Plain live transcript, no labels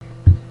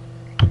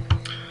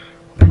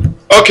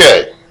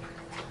Okay.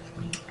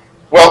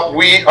 Well,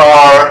 we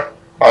are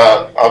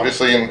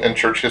obviously in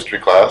church history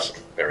class.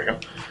 There we go.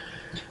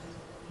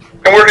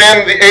 And we're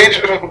in the age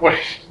of.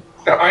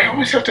 Now, I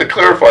always have to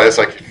clarify. It's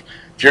like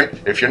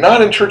if you're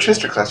not in church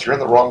history class, you're in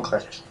the wrong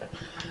class.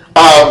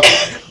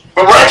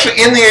 But we're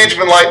actually in the age of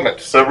enlightenment,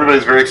 so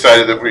everybody's very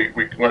excited that we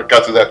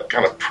got to that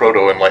kind of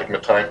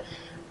proto-enlightenment time.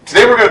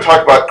 Today we're going to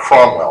talk about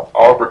Cromwell,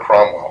 Oliver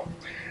Cromwell.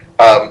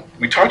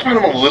 We talked about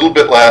him a little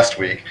bit last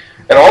week,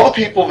 and all the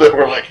people that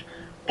were like,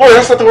 boy,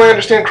 that's not the way I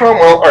understand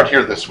Cromwell, aren't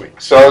here this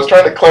week. So I was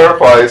trying to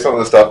clarify some of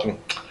the stuff, and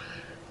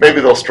maybe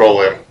they'll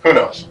stroll in. Who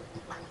knows?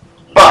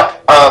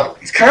 But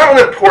he's kind of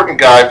an important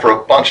guy for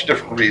a bunch of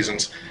different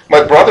reasons.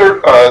 My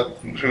brother,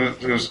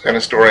 who's an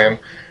historian,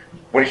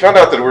 when he found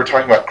out that we were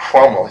talking about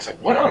Cromwell, he's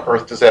like, what on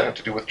earth does that have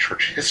to do with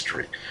church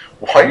history?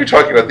 Why are you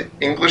talking about the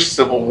English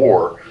Civil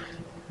War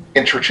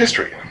in church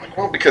history? And I'm like,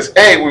 well, because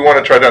A, we want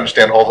to try to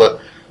understand all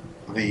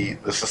the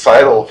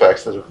societal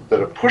effects that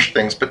have pushed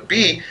things, but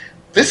B,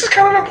 this is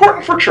kind of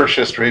important for church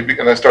history,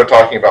 and I started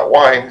talking about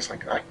why, and he's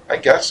like, I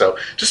guess so.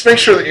 Just make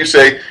sure that you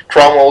say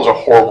Cromwell is a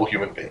horrible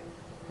human being.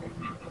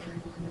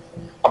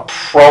 I'm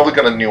probably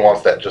going to nuance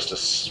that just a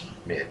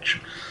smidge.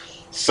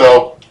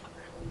 So,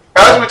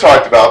 as we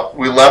talked about,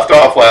 we left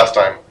off last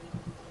time.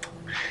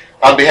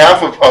 On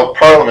behalf of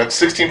Parliament,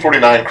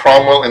 1649,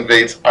 Cromwell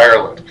invades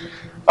Ireland.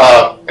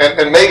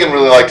 And Megan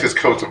really liked his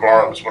coats of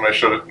arms when I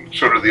showed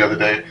her the other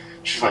day.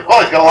 She's like,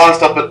 well, he's got a lot of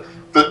stuff,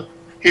 but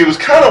he was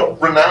kind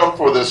of renowned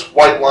for this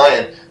white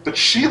lion, but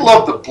she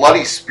loved the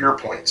bloody spear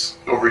points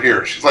over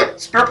here. She's like,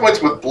 spear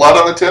points with blood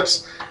on the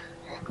tips?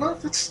 Well,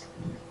 that's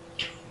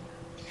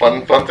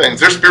fun things.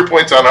 There's spear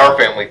points on our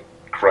family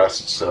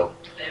crests, so.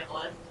 They have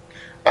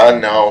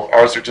blood? No,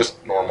 ours are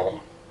just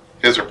normal.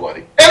 His are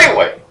bloody.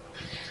 Anyway,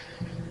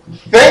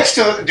 thanks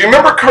to, do you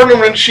remember Cardinal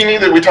Rinuccini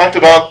that we talked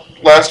about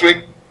last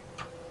week?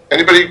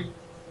 Anybody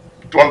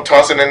want to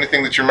toss in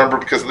anything that you remember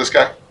because of this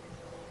guy?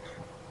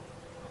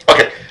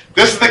 Okay,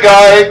 this is the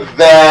guy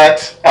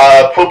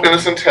that Pope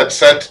Innocent had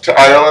sent to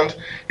Ireland.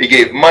 He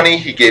gave money,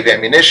 he gave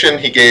ammunition,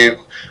 he gave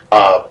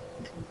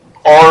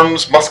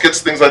arms,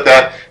 muskets, things like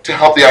that, to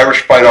help the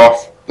Irish fight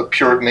off the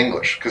Puritan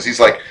English. Because he's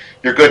like,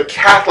 you're good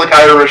Catholic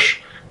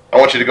Irish, I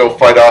want you to go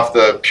fight off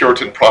the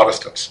Puritan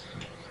Protestants.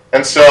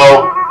 And so,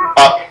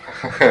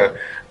 I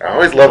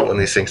always love it when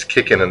these things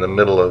kick in the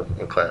middle of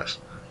a class.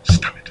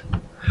 Stop it.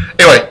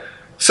 Anyway,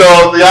 so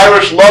the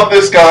Irish love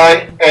this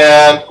guy,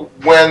 and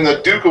when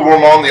the Duke of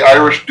Ormond, the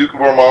Irish Duke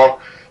of Ormond,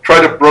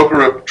 tried to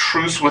broker a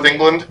truce with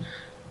England,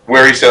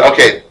 where he said,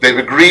 okay, they've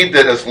agreed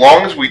that as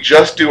long as we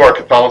just do our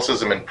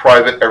Catholicism in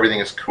private, everything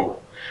is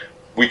cool.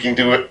 We can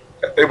do it,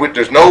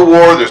 there's no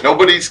war, there's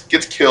nobody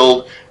gets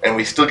killed, and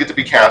we still get to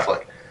be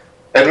Catholic.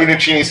 And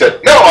Rinuccini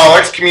said, no, I'll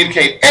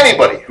excommunicate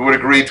anybody who would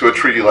agree to a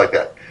treaty like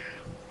that.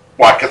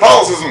 Why,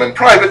 Catholicism in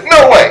private?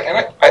 No way!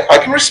 And I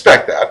can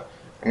respect that.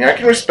 I mean, I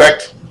can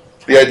respect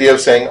the idea of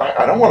saying,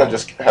 I don't want to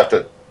just have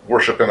to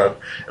worship in a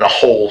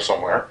hole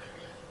somewhere.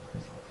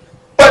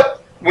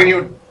 But when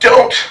you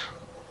don't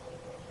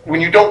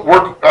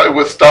work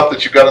with stuff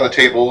that you've got on the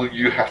table,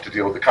 you have to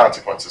deal with the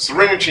consequences. So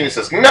Rinuccini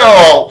says, no,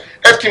 I'll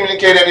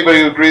excommunicate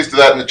anybody who agrees to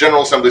that, and the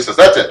General Assembly says,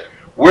 that's it.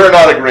 We're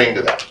not agreeing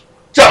to that.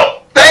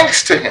 So,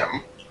 thanks to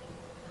him,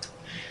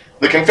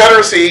 the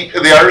Confederacy,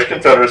 the Irish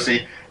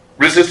Confederacy,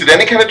 resisted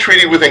any kind of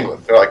treaty with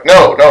England. They're like,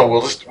 no,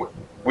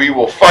 we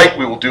will fight,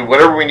 we will do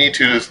whatever we need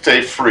to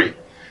stay free.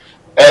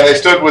 And they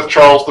stood with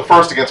Charles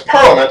I against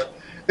Parliament.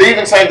 They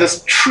even signed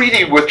this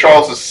treaty with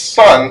Charles'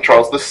 son,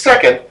 Charles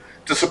II,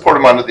 to support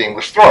him onto the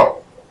English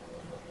throne.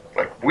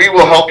 Like, we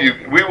will help you,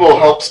 we will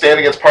help stand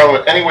against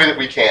Parliament any way that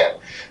we can.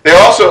 They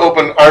also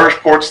opened Irish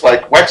ports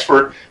like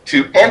Wexford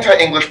to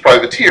anti-English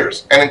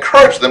privateers and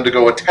encouraged them to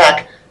go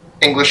attack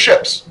English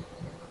ships.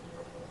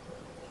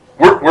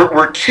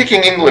 We're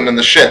kicking England in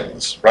the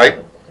shins,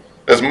 right?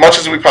 As much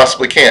as we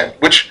possibly can,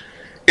 which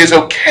is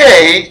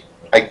okay,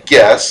 I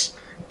guess,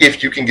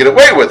 if you can get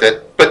away with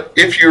it. But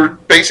if you're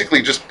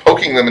basically just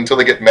poking them until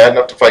they get mad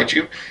enough to fight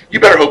you, you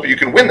better hope you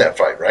can win that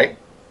fight, right?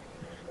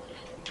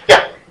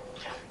 Yeah.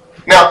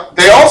 Now,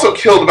 they also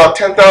killed about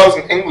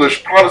 10,000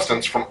 English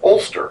Protestants from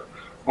Ulster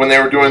when they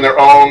were doing their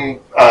own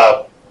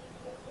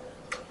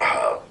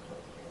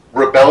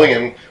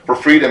rebellion for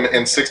freedom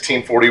in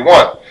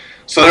 1641.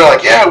 So they're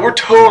like, yeah, we're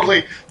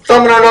totally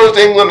thumbing our nose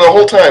to England the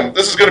whole time.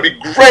 This is going to be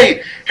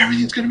great.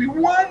 Everything's going to be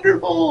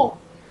wonderful.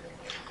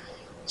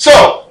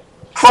 So,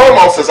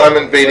 Cromwell says, I'm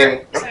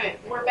invading. Sorry,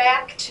 we're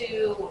back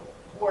to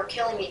we're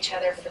killing each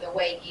other for the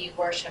way you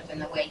worship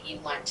and the way you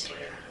want to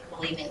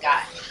believe in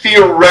God.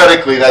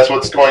 Theoretically, that's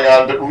what's going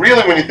on. But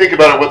really, when you think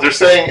about it, what they're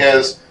saying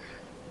is,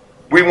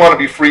 we want to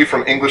be free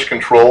from English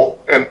control.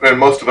 And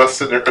most of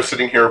us are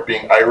sitting here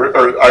being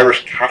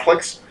Irish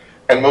Catholics.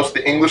 And most of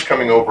the English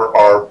coming over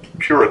are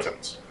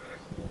Puritans.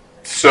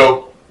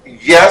 So,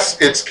 yes,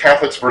 it's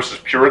Catholics versus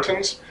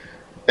Puritans,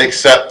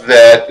 except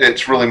that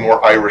it's really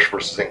more Irish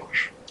versus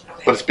English.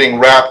 Okay. But it's being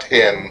wrapped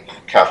in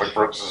Catholic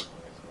versus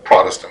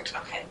Protestant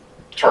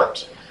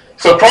terms.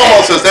 So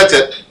Cromwell says, that's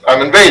it,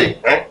 I'm invading,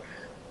 right?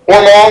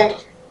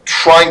 Ormond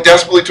trying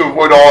desperately to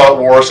avoid all-out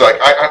war. So like,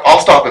 I'll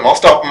stop him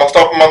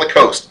on the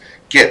coast.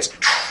 Gets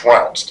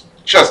trounced,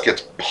 just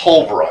gets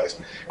pulverized.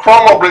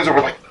 Cromwell brings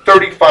over like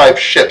 35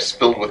 ships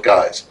filled with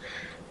guys.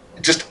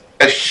 Just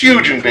a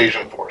huge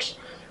invasion force.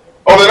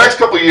 Over the next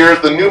couple of years,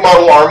 the new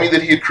model army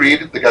that he had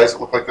created, the guys that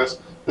look like this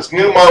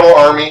new model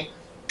army,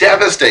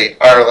 devastate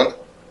Ireland.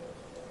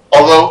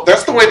 Although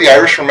that's the way the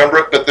Irish remember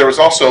it, but there was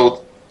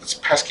also this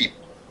pesky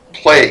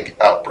plague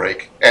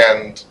outbreak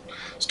and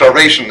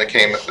starvation that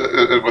came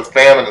with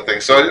famine and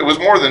things. So it was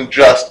more than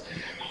just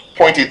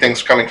pointy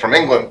things coming from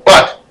England,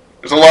 but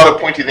there's a lot of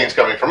pointy things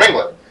coming from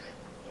England.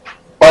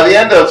 By the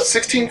end of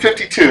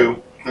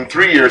 1652, in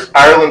 3 years,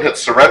 Ireland had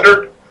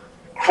surrendered.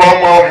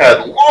 Cromwell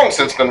had long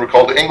since been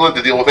recalled to England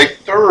to deal with a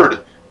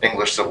third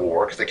English Civil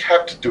War, because they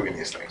kept doing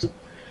these things. And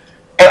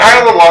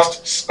Ireland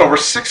lost over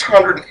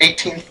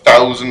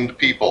 618,000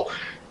 people,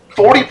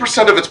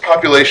 40% of its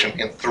population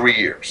in 3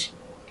 years.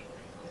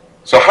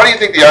 So how do you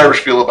think the Irish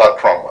feel about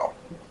Cromwell?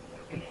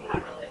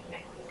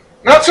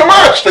 Not so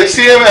much. They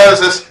see him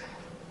as this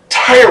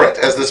tyrant,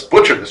 as this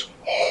butcher, this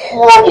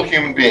horrible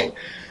human being.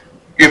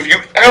 If you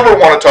ever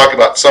want to talk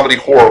about somebody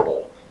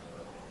horrible,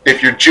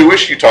 if you're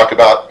Jewish, you talk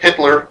about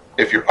Hitler.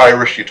 If you're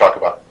Irish, you talk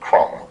about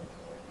Cromwell.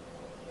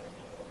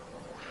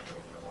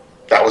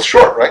 That was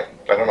short, right?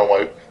 I don't know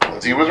why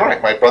Lindsay was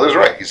right. My brother's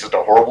right. He's just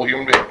a horrible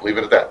human being. Leave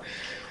it at that.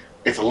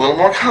 It's a little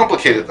more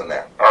complicated than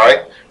that, all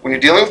right? When you're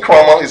dealing with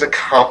Cromwell, he's a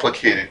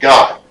complicated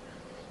guy.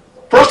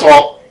 First of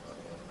all,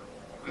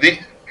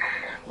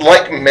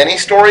 like many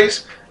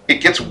stories,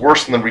 it gets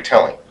worse in the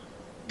retelling.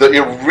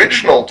 The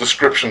original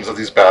descriptions of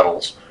these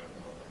battles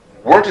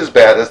weren't as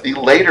bad as the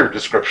later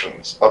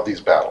descriptions of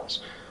these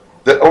battles.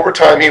 That over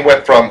time he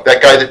went from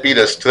that guy that beat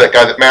us to that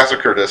guy that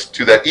massacred us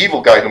to that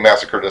evil guy who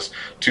massacred us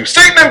to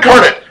Satan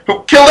incarnate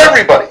who killed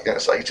everybody. And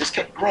it's like it just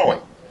kept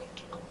growing.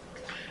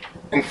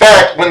 In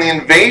fact, when the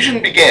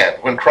invasion began,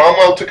 when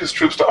Cromwell took his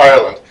troops to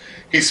Ireland,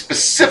 he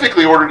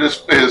specifically ordered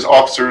his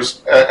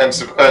officers and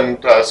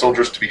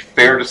soldiers to be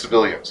fair to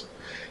civilians.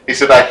 He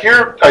said,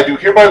 I do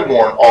hereby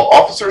warn all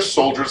officers,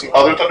 soldiers, and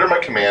others under my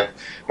command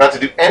not to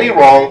do any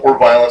wrong or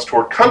violence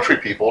toward country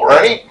people or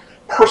any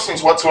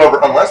persons whatsoever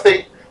unless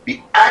they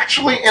be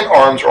actually in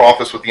arms or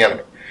office with the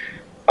enemy.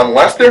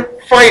 Unless they're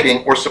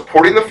fighting or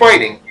supporting the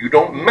fighting, you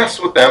don't mess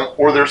with them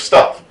or their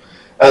stuff,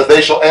 as they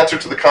shall answer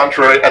to the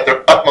contrary at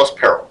their utmost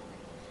peril.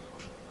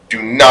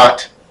 Do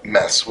not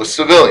mess with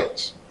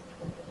civilians.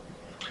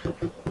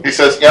 He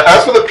says,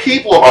 as for the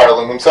people of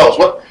Ireland themselves,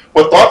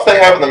 what thoughts they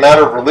have in the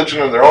matter of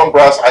religion in their own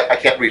breasts, I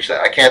can't reach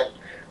that.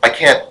 I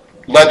can't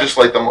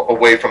legislate them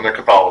away from their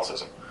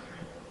Catholicism.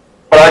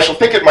 But I shall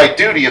think it my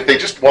duty if they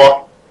just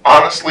walk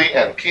honestly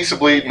and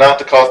peaceably, not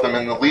to cause them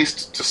in the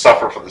least to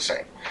suffer for the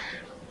same.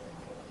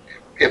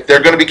 If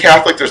they're going to be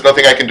Catholic, there's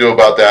nothing I can do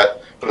about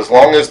that. But as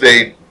long as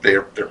they're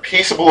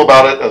peaceable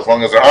about it, as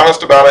long as they're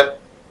honest about it,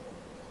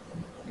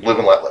 live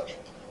and let live.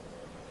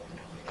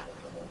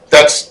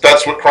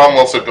 That's what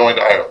Cromwell said going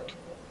to Ireland.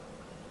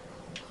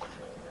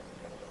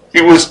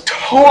 He was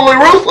totally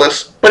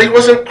ruthless, but he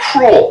wasn't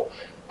cruel.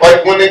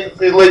 Like when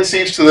they laid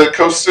siege to the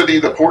coast city,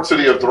 the port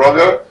city of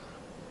Drogheda,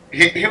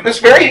 he was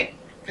very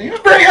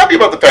happy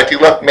about the fact he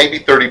left maybe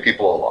 30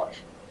 people alive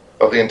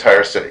of the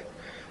entire city.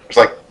 It's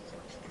like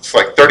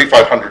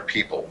 3,500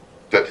 people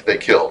that they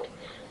killed.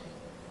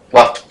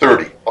 Left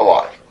 30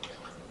 alive.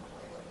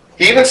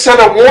 He even sent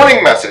a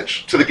warning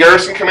message to the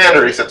garrison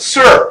commander. He said,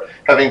 "Sir,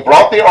 having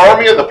brought the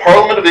army of the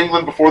Parliament of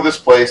England before this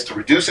place to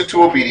reduce it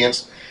to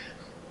obedience,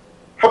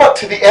 how about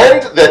to the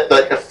end that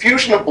the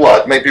effusion of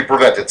blood may be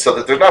prevented so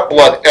that there's not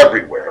blood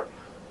everywhere?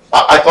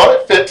 I thought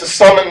it fit to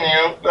summon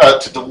you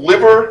to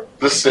deliver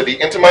the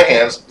city into my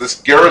hands, this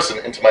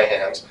garrison into my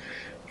hands,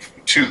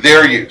 to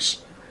their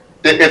use.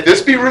 If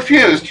this be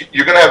refused,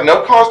 you're going to have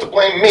no cause to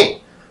blame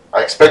me.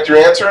 I expect your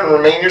answer and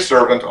remain your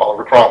servant,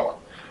 Oliver Cromwell."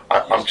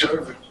 I'm just...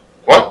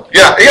 What?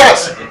 Yeah,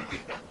 yes!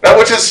 That,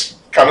 which is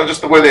kind of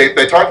just the way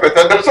they talk about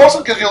that, but it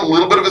also gives you a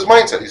little bit of his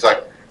mindset. He's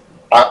like,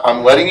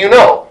 I'm letting you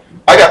know.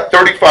 I got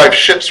 35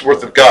 ships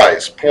worth of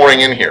guys pouring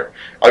in here.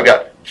 I've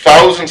got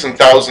thousands and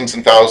thousands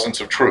and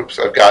thousands of troops.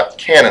 I've got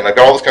cannon. I've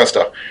got all this kind of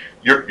stuff.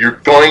 You're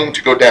going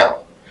to go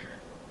down.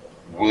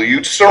 Will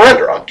you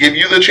surrender? I'll give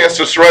you the chance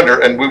to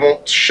surrender, and we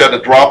won't shed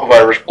a drop of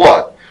Irish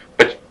blood.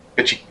 But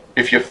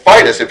if you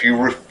fight us, if you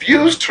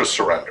refuse to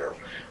surrender,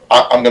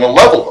 I'm going to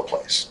level the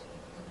place.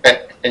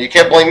 And you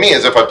can't blame me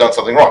as if I've done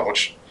something wrong,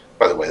 which,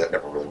 by the way, that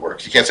never really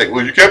works. You can't say,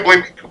 well, you can't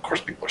blame me. Of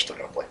course people are still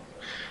going to blame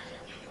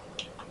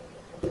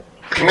you.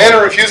 The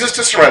commander refuses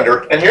to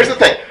surrender, and here's the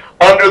thing.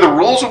 Under the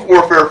rules of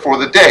warfare for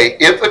the day,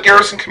 if a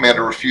garrison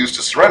commander refused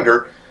to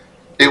surrender,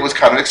 it was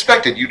kind of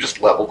expected. You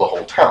just level the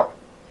whole town.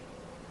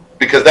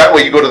 Because that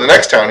way you go to the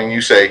next town and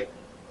you say,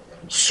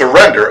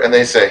 surrender, and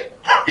they say,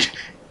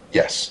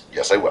 yes,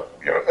 I will.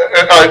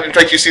 In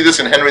fact, you see this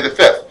in Henry V.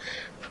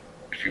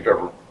 If you've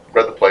ever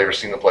read the play or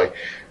seen the play.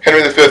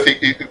 Henry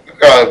V,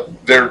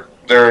 they're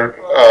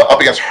up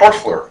against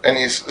Harfleur, and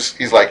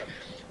he's like,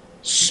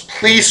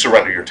 please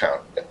surrender your town.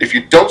 If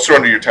you don't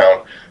surrender your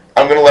town,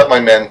 I'm going to let my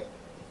men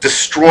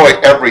destroy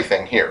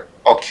everything here.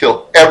 I'll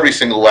kill every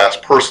single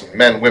last person,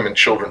 men, women,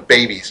 children,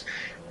 babies.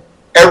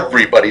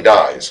 Everybody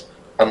dies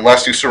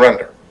unless you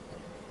surrender.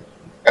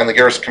 And the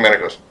garrison commander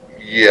goes,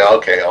 yeah,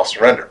 okay, I'll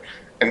surrender.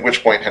 At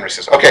which point Henry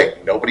says, okay,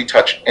 nobody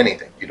touch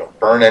anything. You don't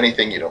burn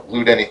anything, you don't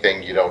loot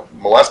anything, you don't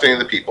molest any of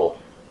the people.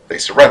 They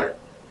surrender.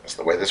 That's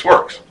the way this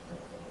works.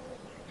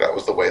 That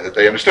was the way that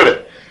they understood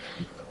it.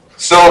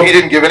 So he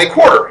didn't give any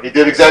quarter. He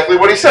did exactly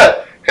what he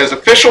said. His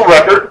official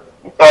record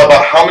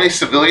about how many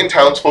civilian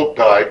townsfolk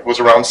died was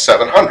around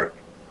 700,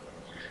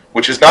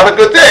 which is not a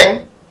good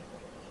thing,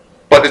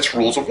 but it's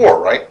rules of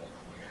war, right?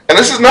 And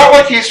this is not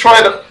like he's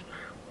trying to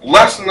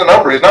lessen the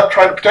number. He's not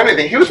trying to pretend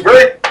anything. He was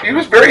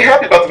very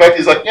happy about the fact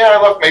he's like, yeah,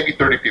 I left maybe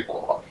 30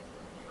 people alive.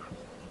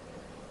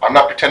 I'm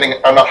not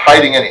pretending, I'm not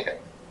hiding anything,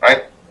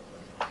 right?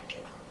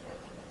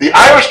 The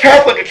Irish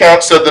Catholic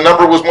account said the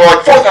number was more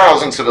like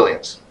 4,000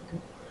 civilians,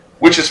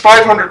 which is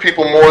 500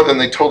 people more than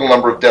the total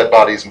number of dead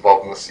bodies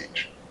involved in the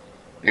siege.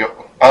 You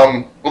know,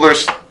 well,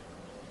 there's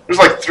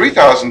like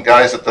 3,000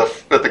 guys at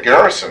the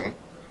garrison.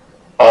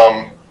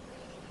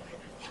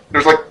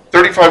 There's like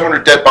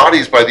 3,500 dead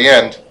bodies by the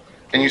end,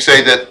 and you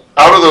say that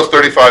out of those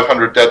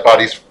 3,500 dead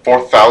bodies,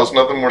 4,000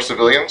 of them were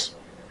civilians.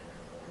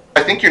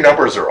 I think your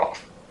numbers are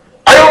off.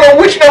 I don't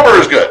know which number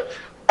is good.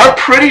 I'm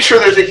pretty sure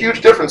there's a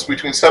huge difference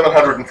between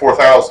 700 and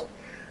 4,000.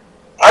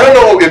 I don't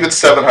know if it's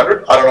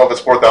 700. I don't know if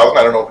it's 4,000.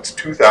 I don't know if it's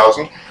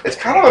 2,000. It's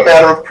kind of a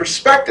matter of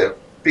perspective,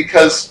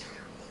 because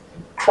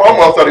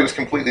Cromwell thought he was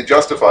completely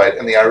justified,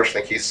 and the Irish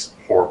think he's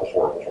a horrible,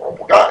 horrible,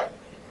 horrible guy.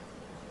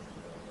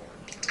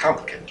 It's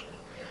complicated.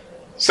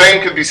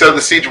 Same could be said of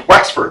the siege of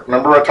Wexford.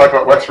 Remember I talked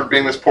about Wexford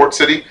being this port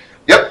city?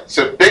 Yep, it's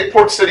a big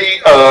port city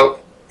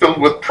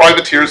filled with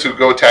privateers who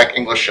go attack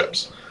English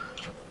ships.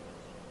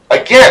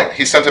 Again,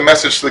 he sent a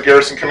message to the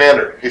garrison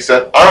commander. He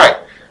said, all right,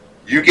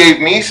 you gave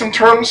me some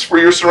terms for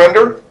your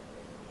surrender.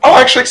 I'll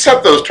actually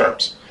accept those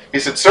terms. He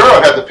said, sir,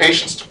 I've had the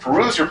patience to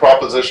peruse your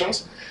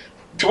propositions,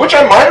 to which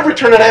I might have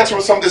returned an answer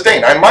with some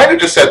disdain. I might have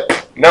just said,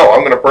 no,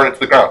 I'm going to burn it to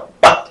the ground.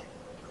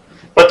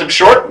 But to be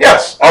short,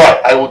 yes, all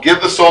right, I will give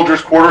the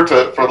soldiers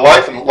quarter for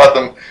life and let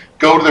them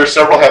go to their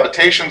several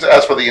habitations.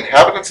 As for the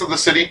inhabitants of the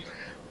city,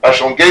 I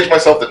shall engage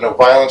myself that no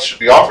violence should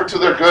be offered to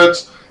their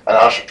goods, and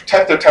I shall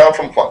protect their town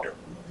from plunder.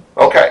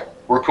 Okay,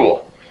 we're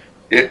cool.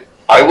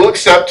 I will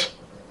accept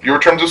your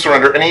terms of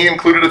surrender, and he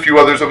included a few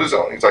others of his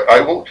own. He's like, I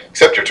will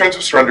accept your terms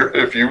of surrender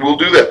if you will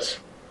do this.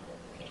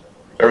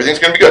 Everything's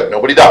going to be good.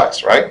 Nobody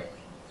dies, right?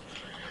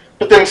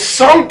 But then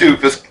some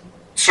doofus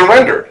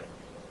surrendered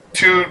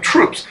to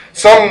troops.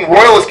 Some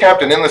royalist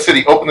captain in the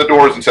city opened the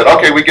doors and said,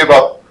 okay, we give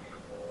up.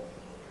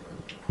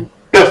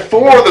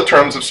 Before the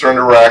terms of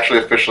surrender were actually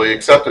officially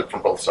accepted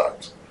from both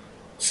sides.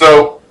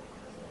 So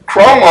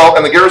Cromwell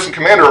and the garrison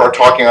commander are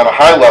talking on a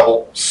high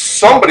level.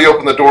 Somebody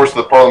opened the doors to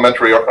the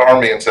parliamentary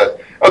army and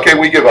said, okay,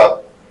 we give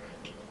up.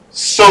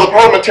 So the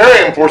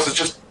parliamentarian forces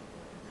just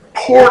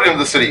poured into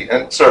the city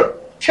and started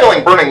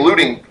killing, burning,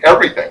 looting,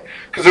 everything.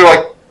 Because they're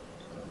like,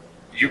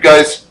 you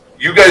guys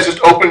just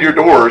opened your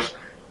doors.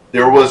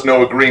 There was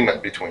no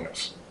agreement between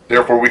us.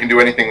 Therefore, we can do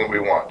anything that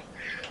we want.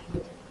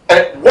 And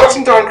it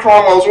wasn't on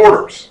Cromwell's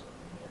orders.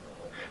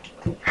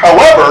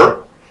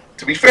 However,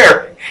 to be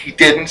fair, he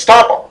didn't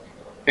stop them.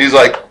 He's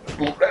like,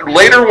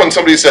 later when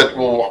somebody said,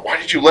 well, why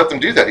did you let them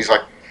do that? He's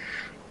like,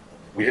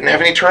 we didn't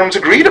have any terms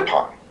agreed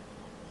upon.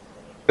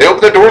 They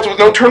opened their doors with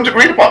no terms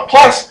agreed upon.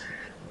 Plus,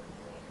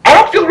 I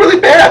don't feel really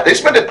bad. They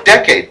spent a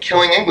decade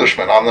killing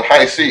Englishmen on the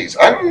high seas.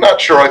 I'm not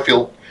sure I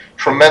feel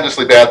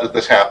tremendously bad that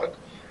this happened.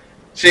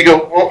 So you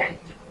go, well,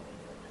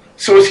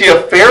 so is he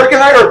a fair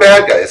guy or a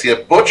bad guy? Is he a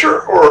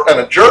butcher and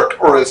a jerk,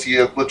 or is he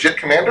a legit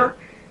commander?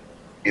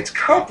 It's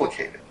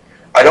complicated.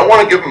 I don't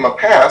want to give him a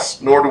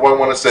pass, nor do I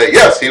want to say,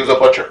 yes, he was a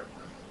butcher.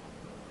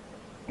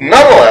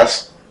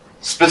 Nonetheless,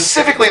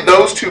 specifically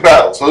those two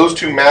battles, those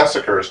two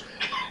massacres,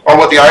 are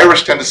what the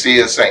Irish tend to see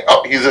as saying,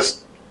 oh, he's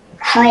this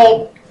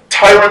cruel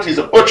tyrant, he's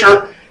a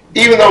butcher,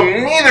 even though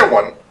neither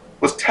one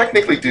was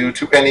technically due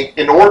to any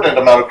inordinate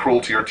amount of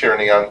cruelty or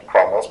tyranny on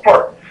Cromwell's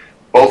part.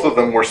 Both of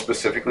them were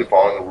specifically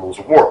following the rules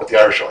of war, but the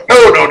Irish are like,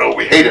 no,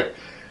 we hate it.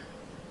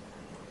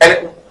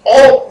 And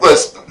all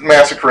this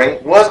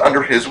massacring was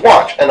under his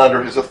watch and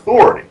under his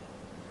authority.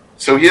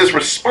 So he is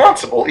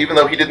responsible, even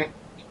though he didn't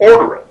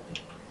order it.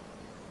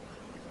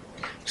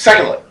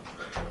 Secondly,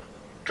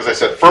 because I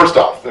said first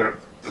off,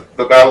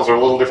 the battles are a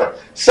little different.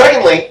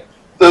 Secondly,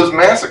 those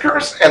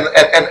massacres,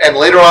 and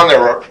later on there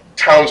were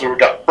towns that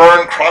got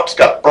burned, crops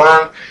got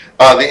burned.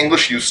 The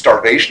English used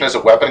starvation as a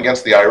weapon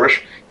against the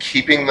Irish,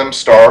 keeping them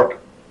starved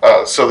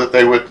so that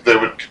they would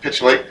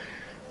capitulate.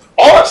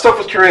 All that stuff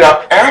was carried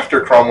out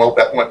after Cromwell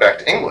went back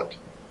to England.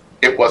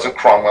 It wasn't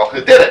Cromwell who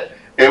did it.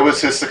 It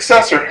was his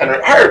successor,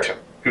 Henry Ireton,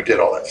 who did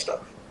all that stuff.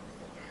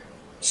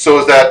 So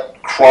is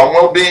that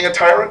Cromwell being a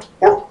tyrant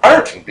or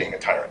Ireton being a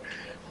tyrant?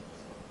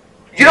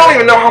 You don't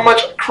even know how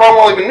much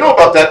Cromwell even knew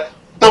about that,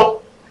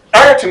 though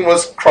Ireton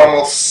was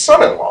Cromwell's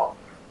son-in-law.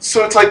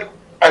 So it's like,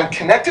 I'm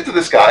connected to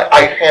this guy,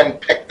 I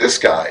handpicked this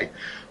guy,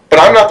 but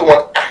I'm not the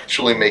one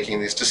actually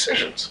making these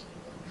decisions.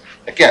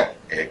 Again,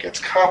 it gets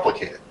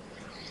complicated.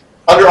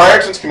 Under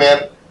Ireton's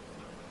command,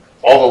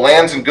 All the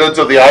lands and goods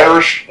of the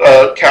Irish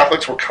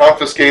Catholics were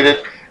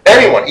confiscated.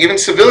 Anyone, even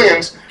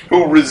civilians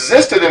who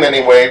resisted in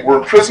any way, were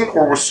imprisoned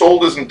or were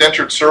sold as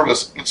indentured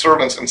servants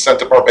and sent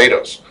to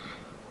Barbados.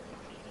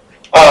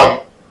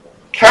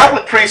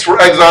 Catholic priests were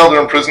exiled or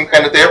imprisoned,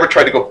 and if they ever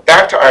tried to go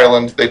back to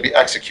Ireland, they'd be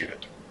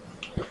executed.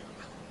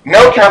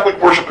 No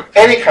Catholic worship of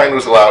any kind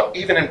was allowed,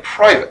 even in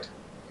private.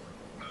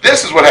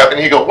 This is what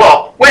happened. You go,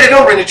 well, way to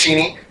go,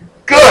 Rinuccini.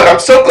 Good, I'm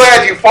so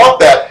glad you fought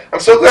that.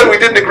 I'm so glad we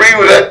didn't agree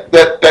with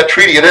that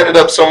treaty. It ended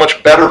up so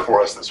much better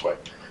for us this way.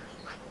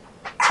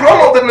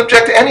 Cromwell didn't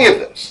object to any of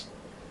this,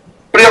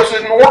 but he also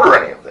didn't order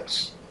any of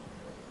this.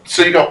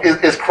 So you go,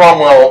 is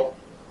Cromwell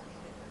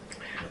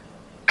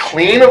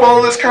clean of all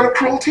of this kind of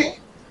cruelty?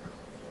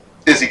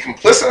 Is he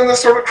complicit in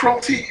this sort of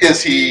cruelty?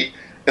 Is he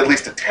at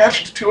least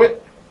attached to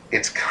it?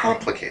 It's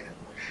complicated.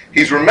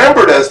 He's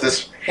remembered as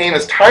this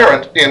heinous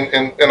tyrant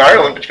in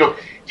Ireland, but you go,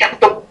 yeah,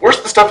 but the worst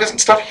of the stuff isn't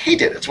stuff he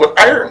did. It's what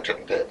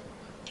Ireton did.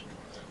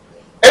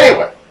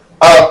 Anyway,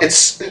 but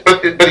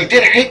he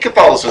did hate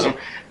Catholicism,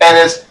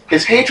 and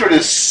his hatred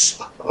is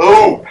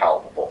so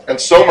palpable and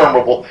so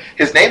memorable,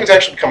 his name has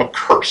actually become a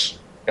curse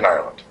in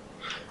Ireland.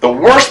 The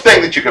worst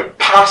thing that you could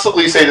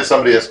possibly say to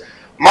somebody is,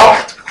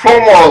 Macht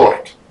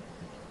Cromwell,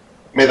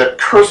 may the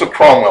curse of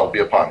Cromwell be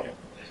upon you.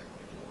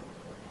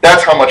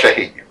 That's how much I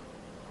hate you.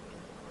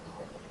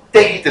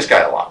 They hate this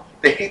guy a lot.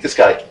 They hate this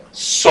guy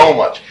so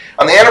much.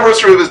 On the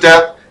anniversary of his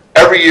death,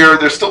 every year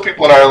there's still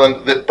people in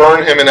Ireland that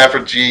burn him in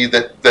effigy,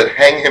 that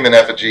hang him in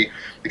effigy,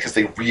 because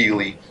they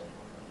really,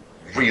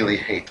 really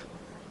hate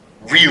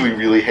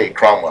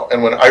Cromwell.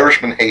 And when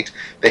Irishmen hate,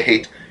 they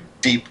hate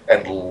deep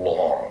and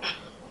long.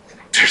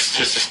 There's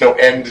just no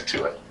end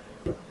to it.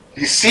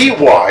 You see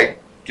why,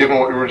 given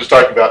what we were just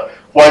talking about,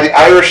 why the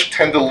Irish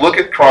tend to look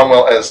at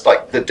Cromwell as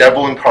like the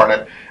devil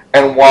incarnate,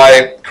 and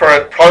why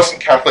current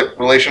Protestant Catholic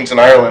relations in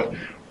Ireland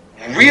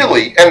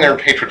really, and their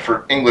hatred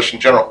for English in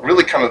general,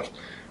 really kind of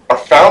are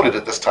founded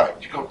at this time.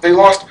 They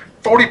lost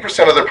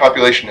 40% of their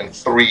population in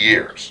 3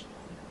 years.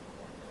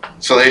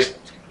 So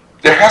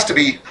there has to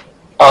be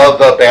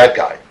the bad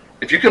guy.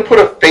 If you can put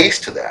a face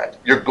to that,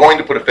 you're going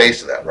to put a face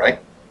to that, right?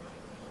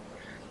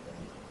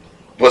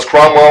 Was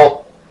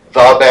Cromwell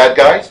the bad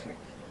guy?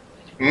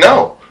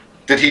 No.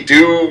 Did he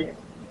do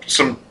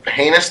some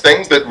heinous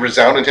things that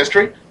resound in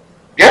history?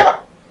 Yeah.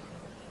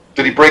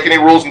 Did he break any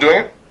rules in doing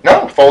it?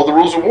 No. Followed the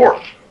rules of war.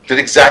 Did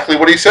exactly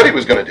what he said he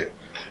was going to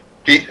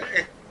do.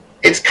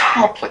 It's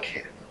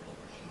complicated,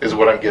 is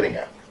what I'm getting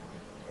at.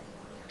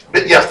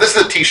 But yes, this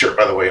is a T-shirt,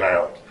 by the way, in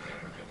Ireland.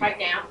 Right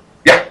now?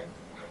 Yeah.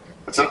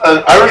 It's an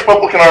Irish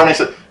Republican Army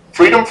said,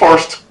 freedom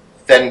first,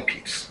 then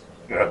peace.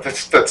 You know,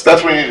 that's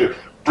what you need to do.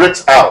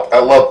 Brits out. I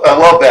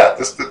love that.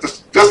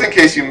 This, just in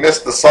case you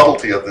missed the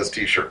subtlety of this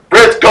T-shirt.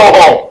 Brits, go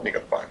home. You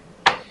can find.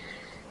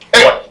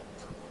 Anyway,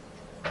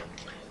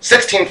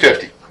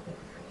 1650.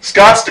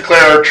 Scots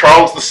declare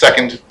Charles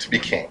II to be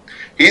king.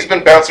 He's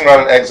been bouncing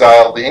around in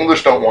exile. The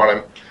English don't want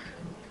him.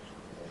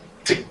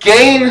 To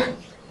gain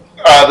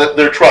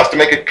their trust, to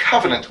make a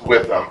covenant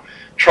with them,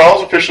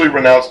 Charles officially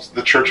renounced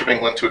the Church of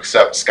England to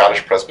accept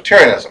Scottish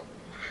Presbyterianism,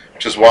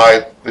 which is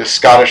why the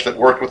Scottish that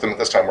worked with him at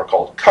this time were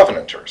called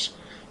Covenanters,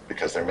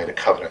 because they made a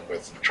covenant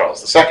with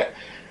Charles II.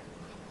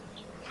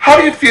 How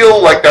do you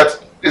feel like does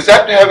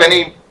that have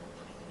any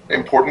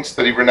importance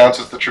that he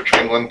renounces the Church of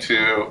England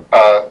to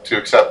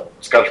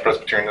accept Scottish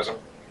Presbyterianism?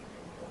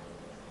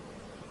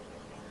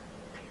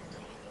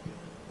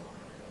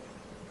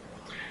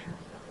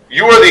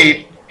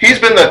 He's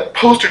been the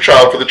poster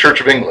child for the Church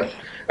of England.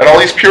 And all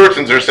these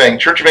Puritans are saying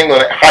Church of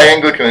England, high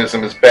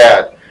Anglicanism is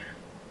bad.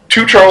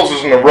 2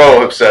 Charleses in a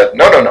row have said,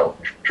 no,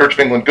 Church of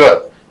England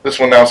good. This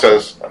one now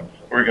says, what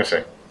were you going to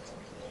say?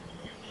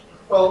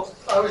 Well,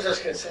 I was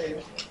just going to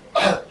say,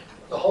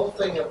 the whole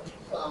thing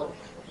of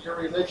your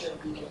religion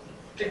being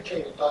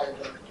dictated by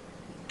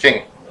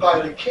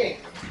the King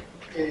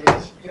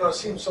is, it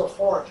seems so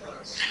foreign to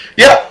us.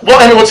 Yeah,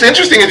 well, and what's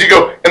interesting is you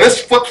go, and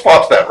this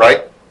flip-flops that,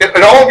 right?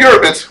 In all of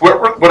Europe, it's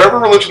whatever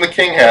religion the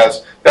king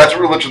has, that's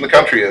what religion the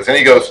country is. And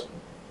he goes,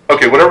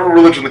 okay, whatever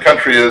religion the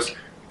country is,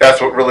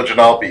 that's what religion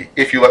I'll be,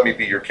 if you let me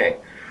be your king.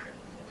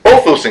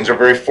 Both those things are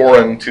very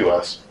foreign to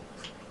us.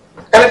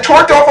 And it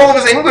torqued off all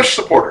of his English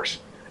supporters.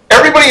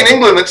 Everybody in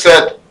England that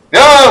said,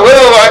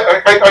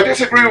 I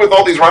disagree with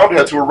all these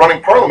roundheads who are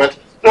running parliament,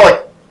 they're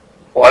like,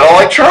 well, I don't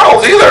like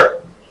Charles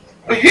either.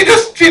 He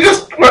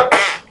just went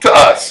to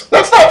us.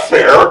 That's not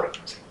fair.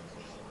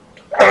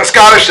 And the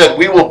Scottish said,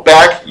 we will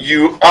back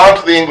you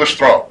onto the English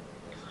throne.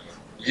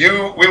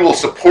 We will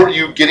support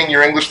you getting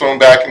your English throne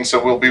back, and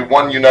so we'll be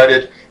one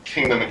united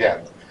kingdom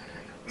again.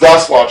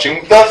 Thus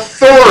launching the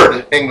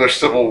Third English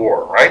Civil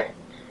War, right?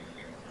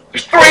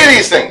 There's 3 of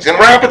these things in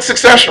rapid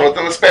succession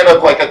within the span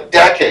of like a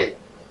decade.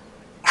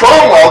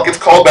 Cromwell gets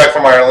called back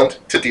from Ireland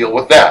to deal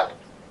with that.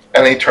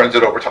 And then he turns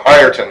it over to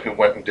Ireton, who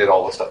went and did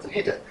all the stuff that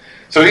he did.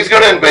 So he's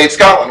going to invade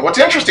Scotland. What's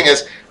interesting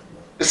is,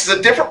 this is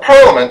a different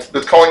parliament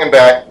that's calling him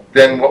back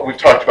than what we've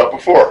talked about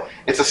before.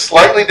 It's a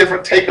slightly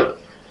different take of it.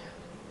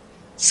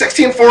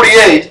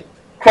 1648,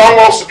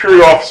 Cromwell's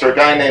superior officer, a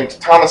guy named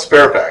Thomas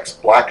Fairfax,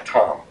 Black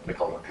Tom, they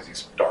call him because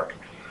he's dark,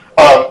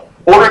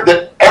 ordered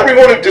that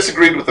everyone who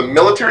disagreed with the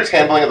military's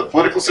handling of the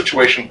political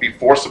situation be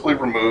forcibly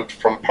removed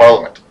from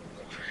Parliament.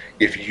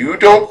 If you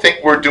don't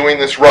think we're doing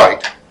this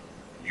right,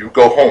 you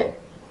go home.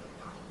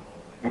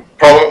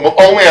 Parliament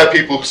will only have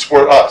people who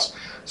support us.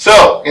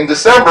 So, in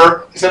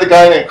December, he sent a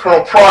guy named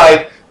Colonel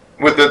Pride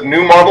with the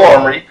new Model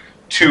Armory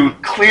to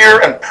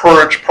clear and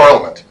purge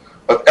Parliament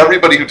of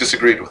everybody who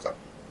disagreed with him.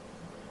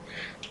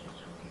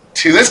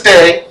 To this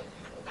day,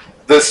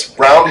 this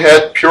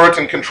roundhead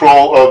Puritan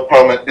control of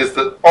Parliament is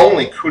the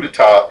only coup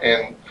d'etat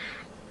in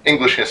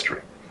English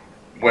history,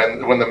 when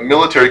the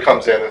military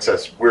comes in and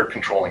says, we're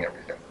controlling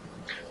everything.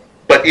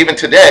 But even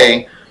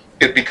today,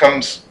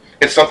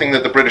 it's something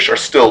that the British are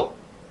still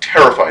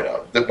terrified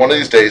of, that one of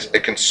these days a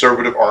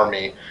conservative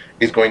army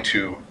is going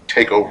to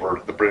take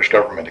over the British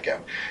government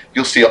again.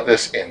 You'll see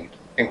this in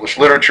English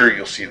literature,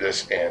 you'll see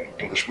this in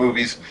English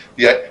movies.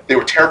 They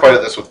were terrified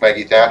of this with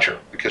Maggie Thatcher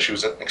because she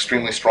was an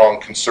extremely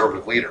strong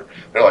conservative leader.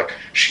 They're like,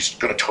 she's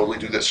going to totally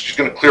do this. She's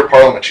going to clear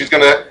Parliament.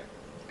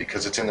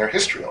 Because it's in their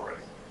history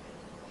already.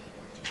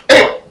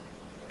 Anyway,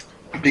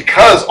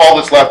 because all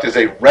that's left is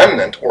a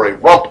remnant or a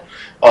rump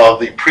of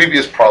the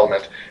previous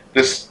Parliament,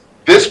 this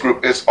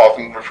group is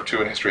often referred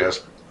to in history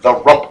as the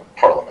Rump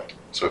Parliament.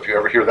 So if you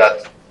ever hear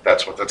that,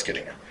 that's what that's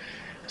getting at.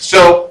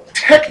 So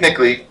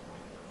technically,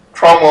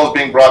 Cromwell is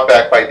being brought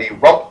back by the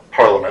Rump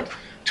Parliament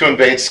to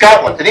invade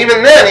Scotland. And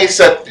even then, he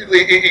said,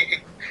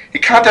 he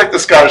contacted the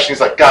Scottish and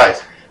he's like,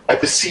 guys, I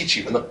beseech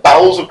you, in the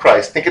bowels of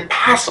Christ, think it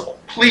possible,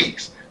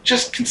 please,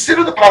 just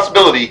consider the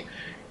possibility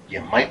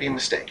you might be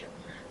mistaken.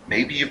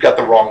 Maybe you've got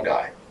the wrong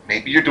guy.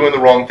 Maybe you're doing the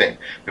wrong thing.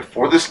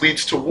 Before this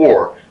leads to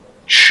war,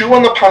 chew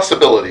on the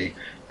possibility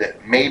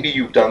that maybe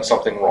you've done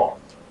something wrong.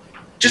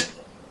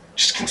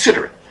 Just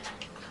consider it.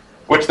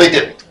 Which they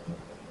didn't.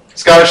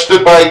 Scottish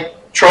stood by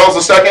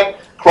Charles II.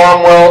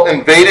 Cromwell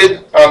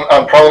invaded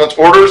on Parliament's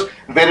orders,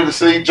 invaded a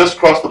city just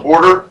across the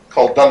border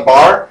called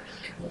Dunbar,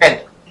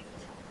 and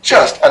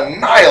just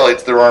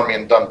annihilates their army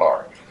in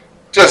Dunbar.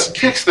 Just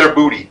kicks their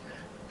booty.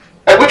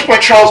 At which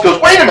point Charles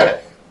goes, wait a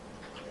minute.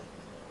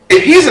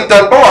 If he's in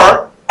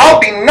Dunbar,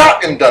 I'll be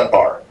not in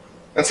Dunbar.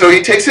 And so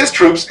he takes his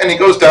troops and he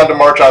goes down to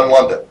march on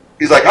London.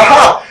 He's like,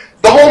 aha,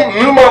 the whole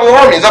New Model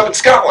Army is up in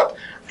Scotland.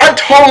 I'm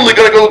totally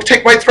going to go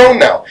take my throne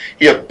now.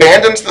 He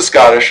abandons the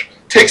Scottish,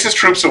 takes his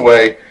troops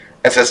away,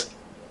 and says,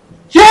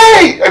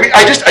 yay! I mean,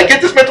 I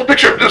get this mental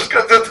picture of this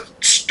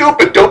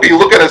stupid dopey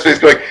look on his face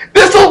going,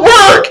 this'll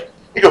work!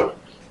 You go,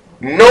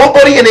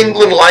 nobody in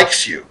England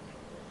likes you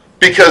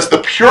because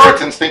the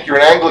Puritans think you're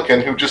an Anglican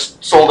who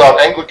just sold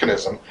out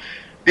Anglicanism.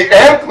 The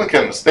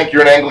Anglicans think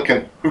you're an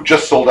Anglican who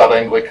just sold out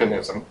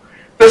Anglicanism.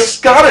 The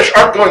Scottish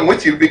aren't going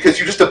with you because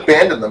you just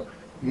abandoned them.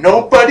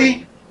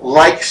 Nobody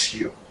likes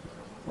you.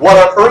 What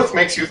on earth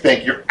makes you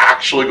think you're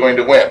actually going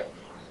to win?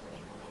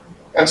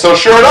 And so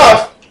sure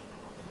enough,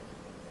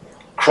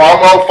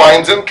 Cromwell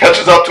finds him,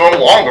 catches up to him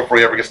long before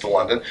he ever gets to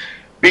London,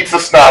 beats the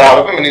snot out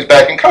of him, and he's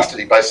back in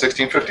custody by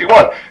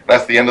 1651.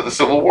 That's the end of the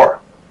Civil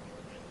War.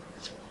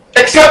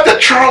 Except that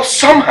Charles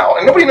somehow,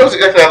 and nobody knows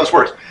exactly how this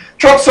works,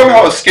 Charles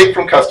somehow escaped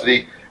from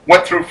custody,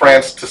 went through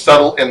France to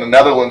settle in the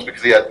Netherlands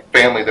because he had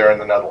family there in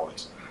the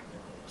Netherlands.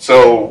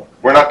 So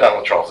we're not done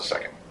with Charles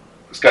II.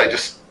 This guy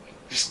just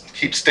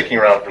keeps sticking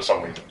around for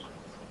some reason.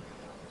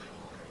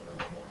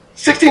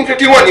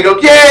 1651, you go,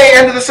 yay,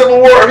 end of the Civil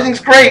War, everything's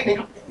great. And you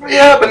go,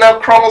 yeah, but now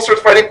Cromwell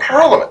starts fighting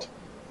Parliament.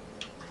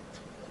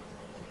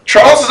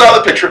 Charles is out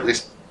of the picture, at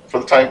least for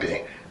the time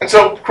being. And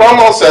so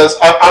Cromwell says,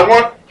 I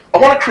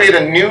want to create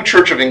a new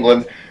Church of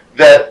England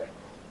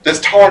that's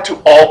tolerant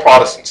to all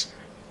Protestants.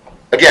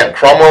 Again,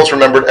 Cromwell is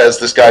remembered as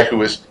this guy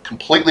who is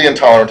completely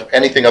intolerant of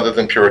anything other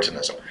than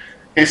Puritanism.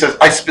 He says,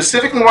 I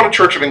specifically want a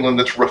Church of England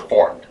that's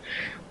reformed.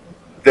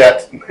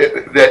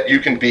 That you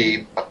can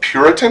be a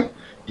Puritan,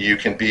 you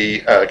can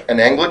be an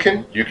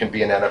Anglican, you can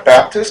be an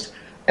Anabaptist,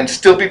 and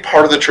still be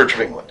part of the Church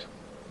of England.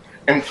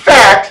 In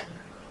fact,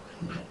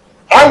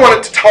 I want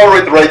it to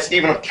tolerate the rights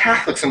even of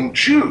Catholics and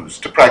Jews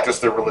to practice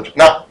their religion.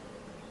 Not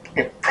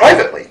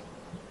privately.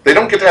 They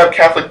don't get to have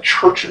Catholic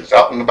churches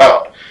out and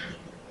about.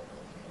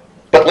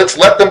 But let's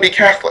let them be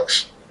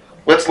Catholics.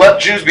 Let's let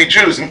Jews be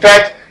Jews. In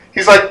fact,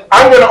 he's like,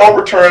 I'm going to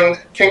overturn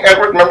King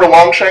Edward. Remember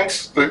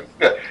Longshanks? I'm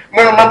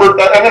going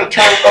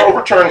to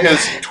overturn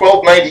his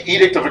 1290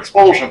 Edict of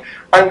Expulsion.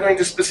 I'm going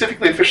to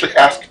specifically officially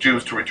ask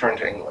Jews to return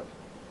to England.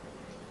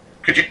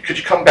 Could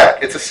you come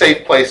back? It's a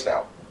safe place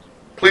now.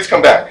 Please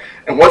come back.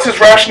 And what's his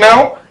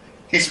rationale?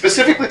 He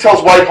specifically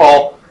tells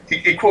Whitehall,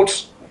 he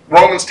quotes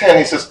Romans 10,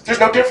 he says, there's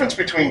no difference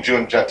between Jew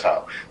and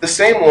Gentile. The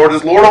same Lord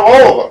is Lord of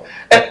all of them.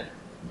 And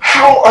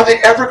how are they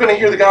ever going to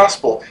hear the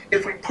gospel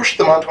if we push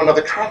them onto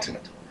another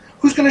continent?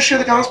 Who's going to share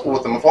the gospel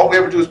with them if all we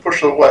ever do is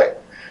push them away?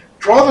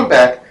 Draw them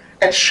back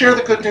and share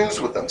the good news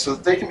with them so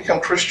that they can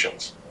become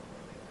Christians.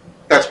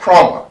 That's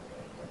Cromwell.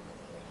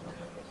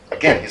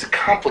 Again, he's a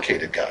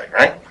complicated guy,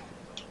 right?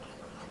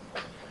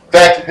 In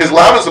fact, his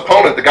loudest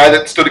opponent, the guy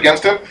that stood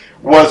against him,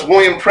 was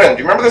William Prynne.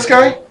 Do you remember this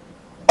guy?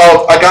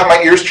 I got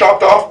my ears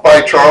chopped off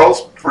by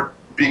Charles for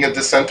being a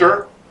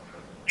dissenter.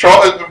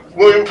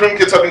 William Prynne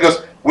gets up and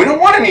goes, we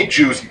don't want any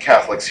Jews and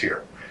Catholics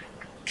here.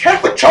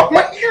 Catholic, chop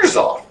my ears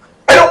off.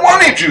 I don't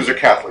want any Jews or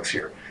Catholics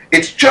here.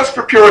 It's just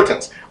for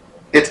Puritans.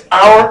 It's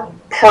our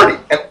party,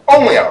 and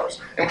only ours.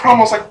 And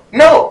Cromwell's like,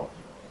 no.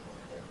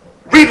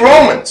 Read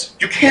Romans.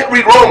 You can't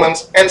read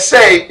Romans and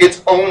say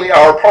it's only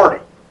our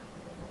party.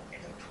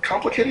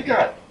 Complicated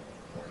guy.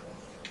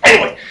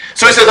 Anyway,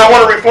 so he says, I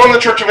want to reform the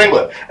Church of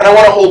England, and I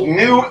want to hold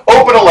new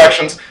open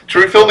elections to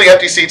refill the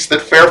empty seats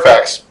that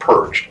Fairfax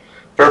purged.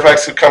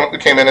 Fairfax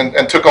came in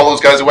and took all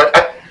those guys away.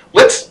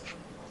 Let's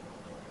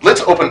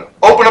open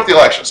up the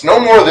elections. No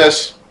more of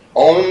this.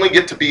 Only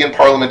get to be in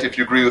Parliament if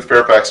you agree with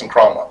Fairfax and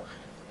Cromwell.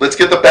 Let's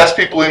get the best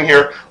people in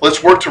here.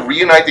 Let's work to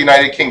reunite the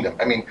United Kingdom.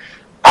 I mean,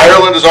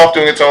 Ireland is off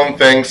doing its own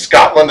thing.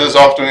 Scotland is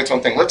off doing its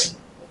own thing. Let's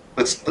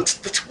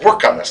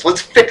work on this.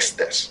 Let's fix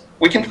this.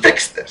 We can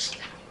fix this.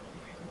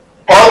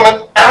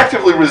 Parliament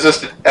actively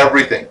resisted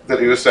everything that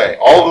he was saying,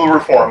 all of the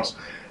reforms.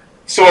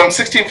 So in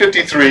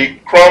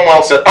 1653,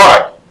 Cromwell said, all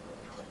right,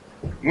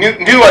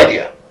 new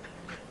idea.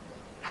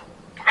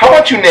 How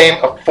about you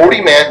name a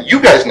 40-man,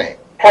 you guys name,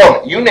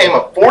 Parliament, you name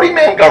a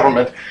 40-man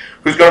government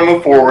who's going to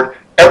move forward.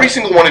 Every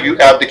single one of you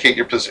abdicate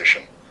your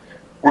position.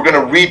 We're going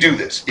to redo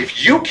this.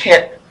 If you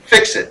can't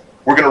fix it,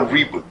 we're going to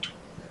reboot.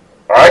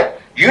 All right?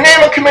 You name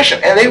a commission,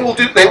 and they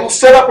will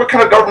set up what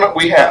kind of government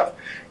we have.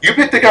 You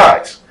pick the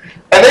guys.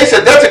 And they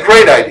said, that's a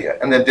great idea,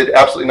 and then did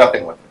absolutely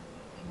nothing with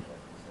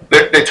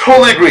it. They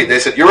totally agreed. They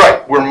said, you're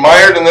right, we're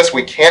mired in this,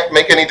 we can't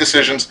make any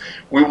decisions,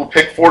 we will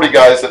pick 40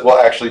 guys that will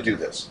actually do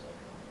this.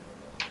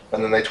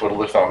 And then they twiddle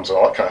their thumbs and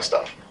all that kind of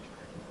stuff.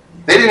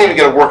 They didn't even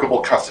get a workable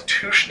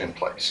constitution in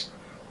place.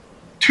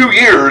 2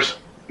 years,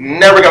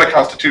 never got a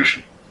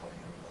constitution.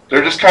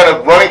 They're just kind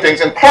of running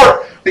things, in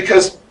part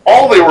because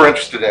all they were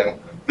interested in,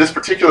 this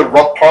particular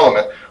rump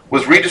parliament,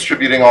 was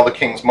redistributing all the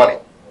king's money.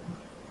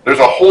 There's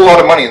a whole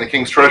lot of money in the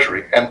king's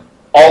treasury, and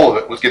all of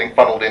it was getting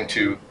funneled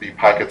into the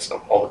pockets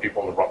of all the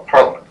people in the rump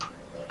parliament.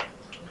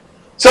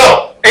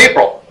 So,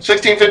 April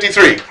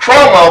 1653,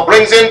 Cromwell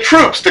brings in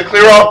troops to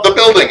clear out the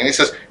building, and he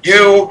says,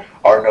 you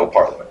are no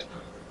parliament.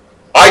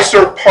 I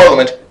serve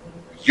parliament,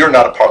 you're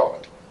not a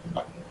parliament.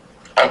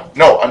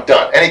 I'm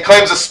done. And he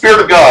claims the Spirit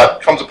of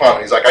God comes upon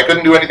him. He's like, I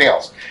couldn't do anything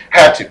else.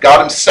 Had to. God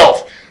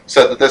himself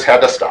said that this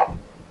had to stop.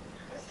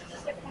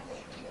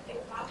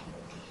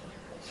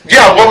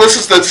 Yeah, well, this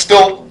is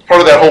still part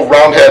of that whole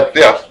roundhead,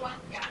 yeah.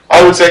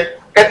 I would say,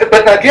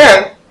 but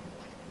again,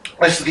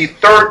 this is the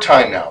third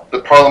time now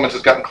that Parliament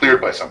has gotten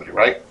cleared by somebody,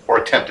 right? Or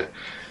attempted.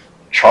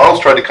 Charles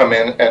tried to come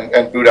in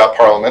and boot out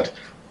Parliament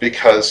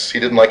because he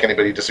didn't like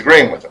anybody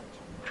disagreeing with him.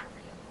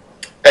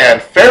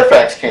 And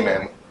Fairfax came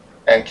in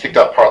and kicked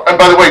out Parliament. And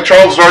by the way,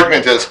 Charles'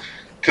 argument is,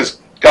 because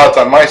God's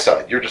on my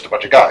side, you're just a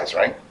bunch of guys,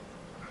 right?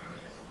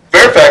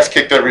 Fairfax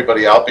kicked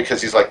everybody out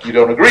because he's like, you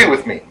don't agree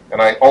with me, and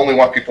I only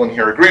want people in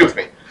here to agree with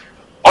me.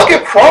 I'll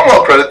give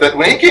Cromwell credit that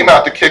when he came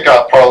out to kick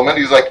out Parliament,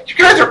 he's like, you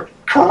guys are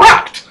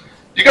corrupt.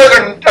 You guys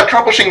are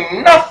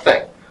accomplishing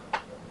nothing.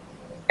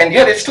 And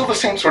yet it's still the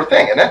same sort of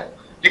thing, isn't it?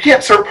 You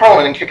can't serve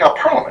Parliament and kick out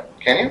Parliament,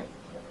 can you?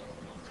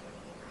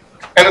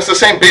 And it's the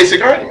same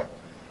basic argument.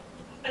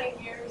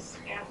 20 years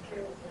after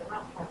the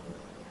Rump Parliament.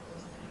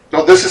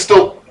 No, this is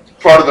still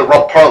part of the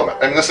Rump Parliament.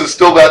 And this is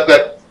still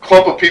that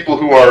clump of people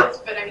who are...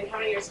 But I mean, how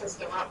many years since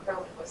the Rump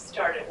Parliament was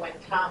started? When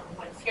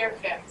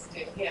Fairfax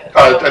did his,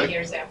 I how many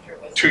years after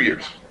it was? 2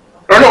 years.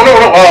 Or no,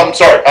 I'm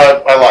sorry,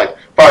 I lied.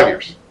 5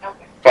 years.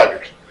 Okay. 5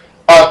 years.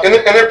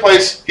 In their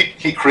place,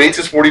 he creates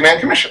his 40-man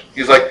commission.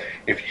 He's like,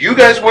 if you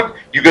guys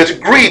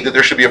agreed that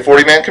there should be a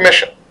 40-man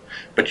commission,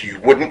 but you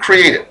wouldn't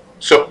create it.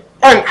 So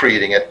I'm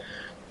creating it.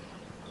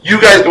 You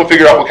guys go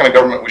figure out what kind of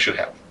government we should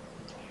have.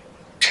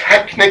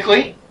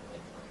 Technically,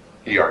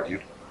 he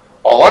argued,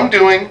 all I'm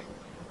doing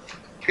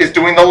is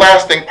doing the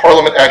last thing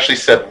Parliament actually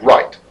said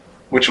right,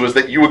 which was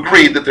that you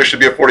agreed that there should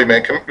be a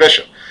 40-man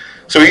commission.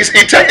 So he's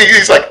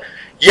like,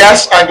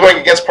 yes, I'm going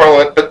against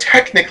Parliament, but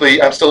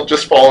technically I'm still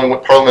just following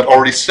what Parliament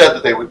already said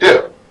that they would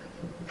do.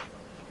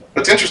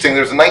 What's interesting,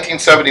 there's a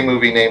 1970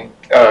 movie named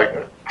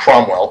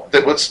Cromwell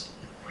that was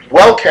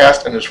well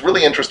cast and is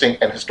really interesting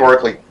and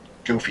historically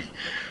goofy.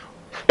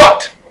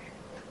 But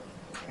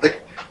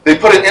they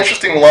put an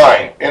interesting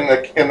line in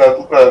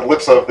the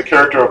lips of the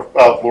character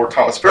of Lord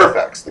Thomas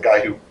Fairfax, the guy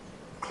who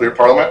cleared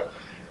Parliament.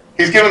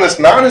 He's given this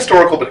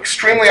non-historical but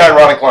extremely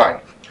ironic line.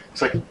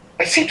 It's like,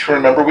 I seem to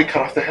remember we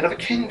cut off the head of a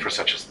king for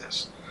such as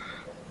this.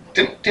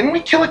 Didn't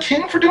we kill a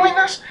king for doing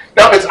this?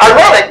 Now, it's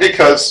ironic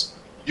because,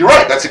 you're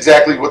right, that's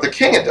exactly what the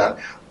king had done.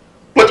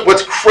 But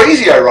what's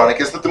crazy ironic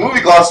is that the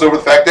movie glosses over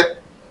the fact that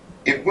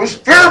it was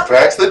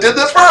Fairfax that did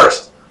this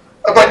first.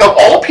 I'm like, of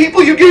all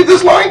people you gave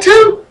this line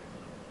to?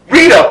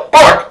 Read a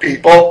book,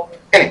 people.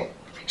 Anyway,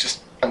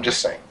 I'm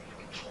just saying.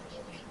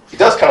 He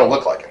does kind of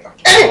look like him, though.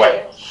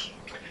 Anyway.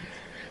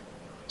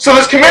 So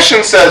this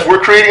commission says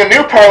we're creating a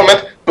new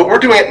parliament, but we're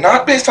doing it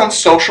not based on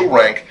social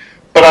rank,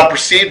 but on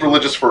perceived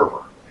religious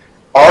fervor.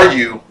 Are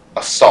you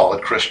a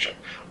solid Christian?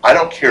 I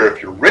don't care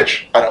if you're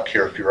rich. I don't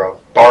care if you're a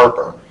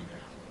barber.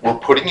 We're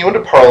putting you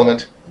into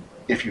parliament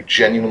if you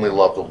genuinely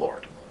love the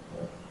Lord.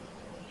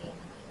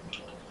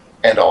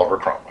 And Oliver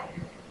Cromwell.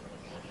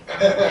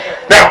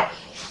 Now,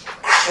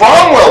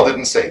 Cromwell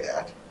didn't say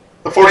that.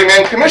 The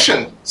 40-man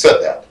commission said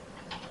that.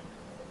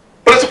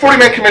 But it's a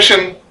 40-man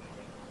commission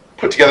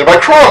put together by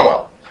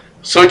Cromwell.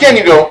 So again,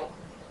 you go,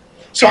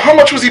 so how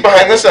much was he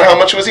behind this and how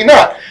much was he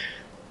not?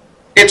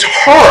 It's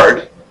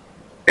hard.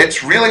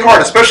 It's really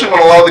hard, especially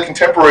when a lot of the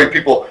contemporary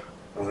people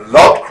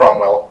loved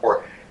Cromwell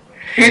or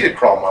hated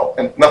Cromwell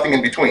and nothing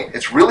in between.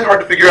 It's really hard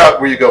to figure out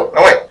where you go,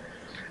 oh wait,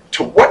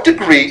 to what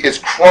degree is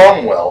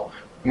Cromwell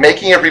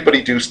making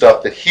everybody do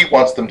stuff that he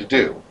wants them to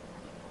do?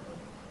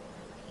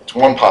 It's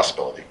one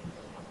possibility.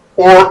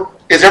 Or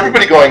is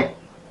everybody going,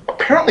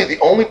 apparently the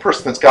only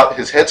person that's got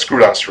his head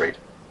screwed on straight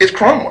is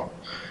Cromwell.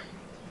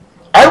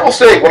 I will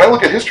say, when I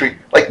look at history,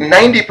 like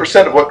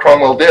 90% of what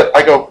Cromwell did,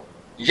 I go,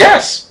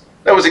 yes,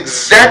 that was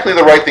exactly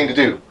the right thing to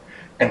do,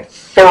 and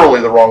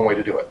thoroughly the wrong way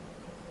to do it.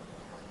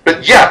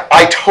 But yeah,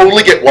 I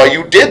totally get why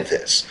you did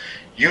this.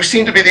 You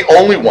seem to be the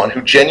only one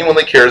who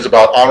genuinely cares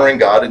about honoring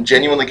God and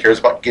genuinely cares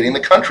about getting the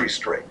country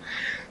straight.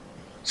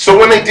 So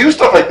when they do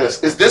stuff like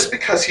this, is this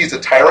because he's a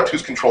tyrant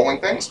who's controlling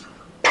things?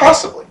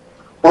 Possibly.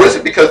 Or is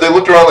it because they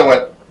looked around and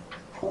went,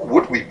 who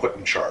would we put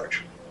in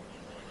charge?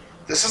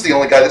 This is the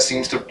only guy that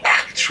seems to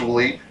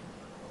actually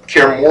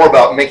care more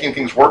about making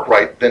things work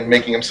right than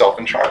making himself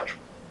in charge.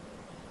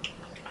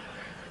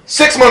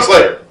 6 months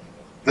later,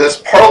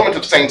 this Parliament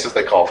of Saints, as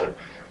they called it,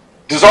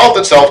 dissolved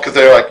itself because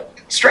they're like,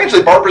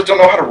 strangely, barbers don't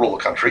know how to rule a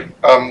country.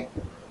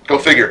 Go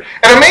figure.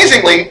 And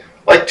amazingly,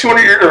 like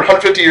 200 years or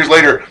 150 years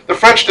later, the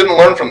French didn't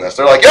learn from this.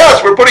 They're like,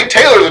 yes, we're putting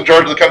tailors in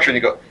charge of the country.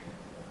 And you go,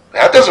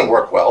 that doesn't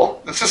work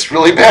well. This is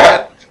really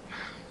bad.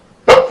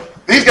 But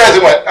these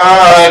guys went,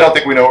 I don't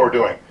think we know what we're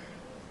doing.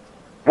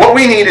 What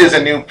we need is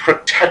a new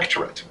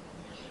protectorate.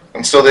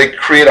 And so they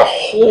create a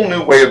whole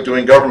new way of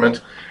doing government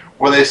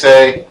where they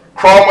say,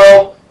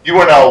 Cromwell, you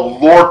are now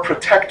Lord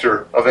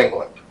Protector of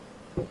England.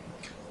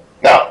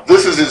 Now,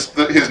 this is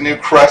his new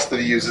crest that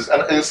he uses,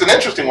 and it's an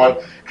interesting one,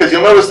 because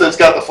you'll notice that it's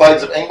got the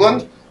flags of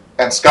England,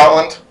 and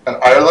Scotland, and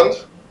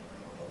Ireland,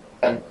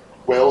 and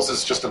Wales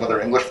is just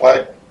another English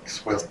flag,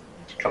 because Wales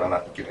is kind of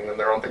not giving them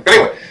their own thing. But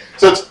anyway,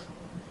 so it's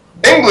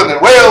England,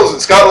 and Wales,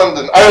 and Scotland,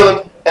 and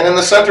Ireland, and in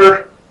the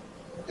center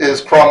is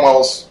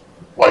Cromwell's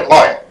White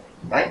Lion,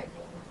 right?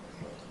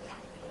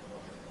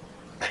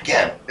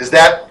 Again, is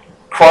that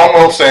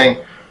Cromwell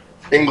saying,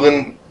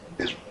 England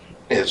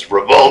is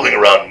revolving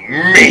around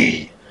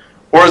me?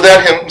 Or is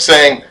that him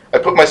saying, I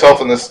put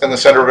myself in the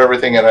center of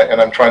everything and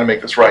I'm trying to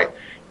make this right?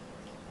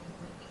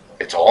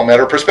 It's all a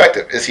matter of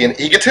perspective. Is he an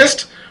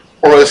egotist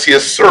or is he a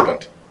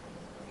servant?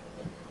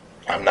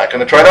 I'm not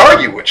going to try to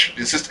argue which.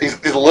 He's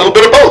a little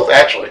bit of both,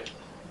 actually.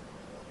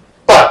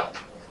 But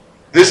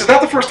this is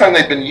not the first time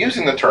they've been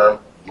using the term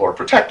Lord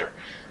Protector.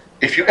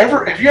 Have you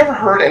ever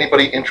heard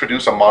anybody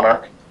introduce a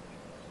monarch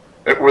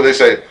where they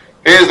say,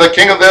 he is the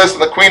king of this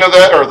and the queen of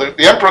that, or the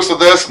empress of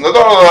this and the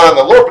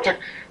Lord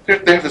Protector?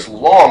 They have this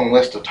long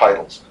list of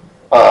titles.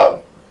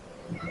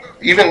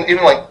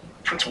 Even like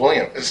Prince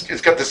William,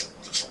 it's got this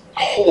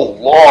whole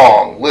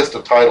long list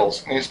of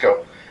titles. And you just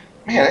go,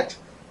 man,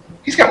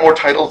 he's got more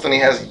titles than he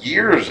has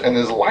years in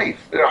his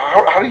life.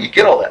 How do you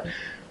get all that?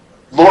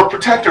 Lord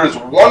Protector is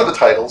one of the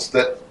titles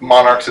that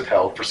monarchs have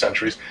held for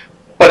centuries.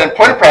 But in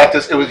point of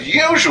practice, it was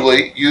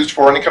usually used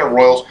for any kind of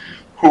royals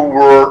who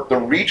were the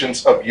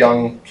regents of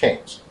young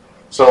kings.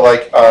 So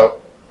like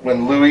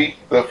when Louis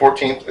the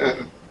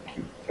 14th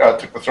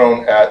took the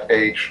throne at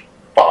age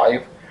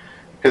 5,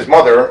 his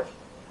mother,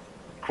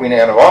 Queen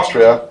Anne of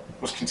Austria,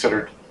 was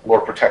considered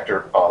Lord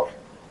Protector of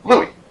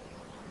Louis,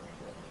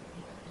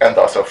 and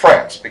thus of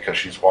France, because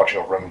she's watching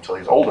over him until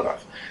he's old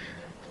enough.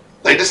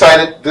 They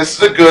decided this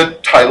is a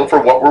good title for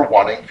what we're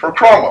wanting for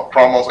Cromwell.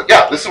 Cromwell's like,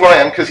 yeah, this is what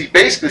I am, because he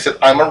basically said,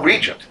 I'm a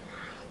regent.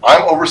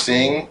 I'm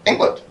overseeing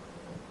England.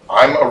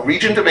 I'm a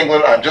regent of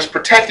England. I'm just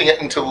protecting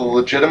it until the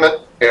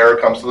legitimate heir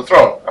comes to the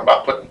throne. I'm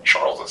not putting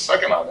Charles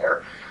II on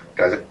there.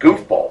 The guy's a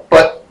goofball.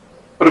 But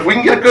if we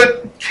can get a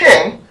good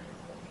king,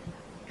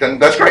 then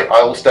that's great.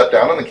 I will step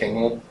down and the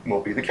king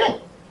will be the king.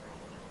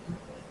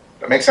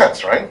 That makes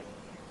sense, right?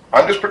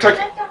 I'm just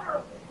protecting. That's not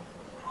how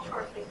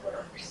monarchy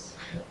works.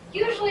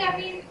 Usually, I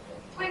mean,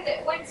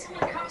 when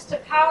someone comes to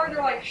power,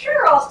 they're like,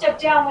 sure, I'll step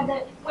down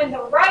when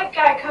the right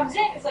guy comes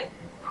in. It's like,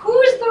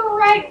 who's the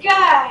right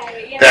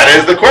guy? You know? That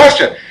is the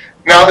question.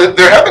 Now,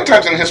 there have been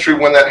times in history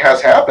when that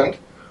has happened,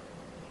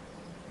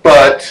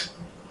 but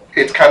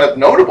it's kind of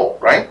notable,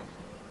 right?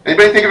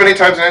 Anybody think of any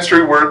times in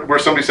history where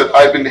somebody said,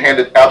 I've been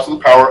handed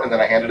absolute power and then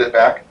I handed it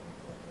back?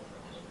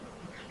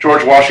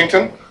 George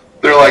Washington,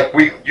 they're like,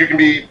 you can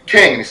be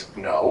king. And he said,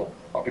 no,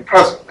 I'll be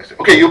president. They said,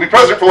 okay, you'll be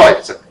president for life.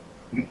 He said,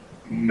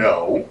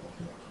 no,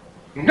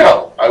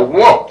 I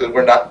won't.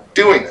 We're not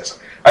doing this.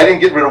 I didn't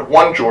get rid of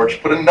one George,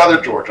 put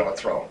another George on the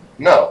throne.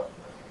 No.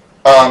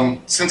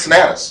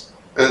 Cincinnatus,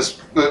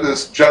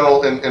 this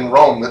general in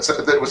Rome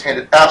that was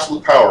handed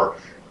absolute power,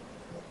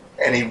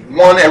 and he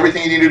won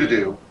everything he needed to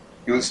do.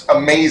 He was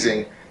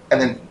amazing,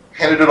 and then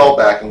handed it all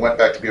back and went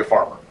back to be a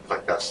farmer.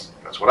 Like that's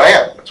what I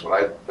am. That's what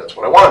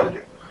I wanted to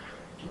do.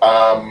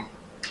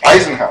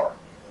 Eisenhower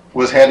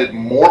was handed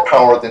more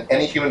power than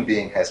any human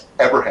being has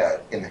ever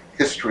had in the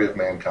history of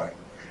mankind.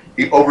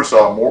 He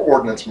oversaw more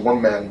ordnance, more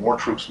men, more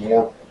troops,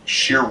 more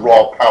sheer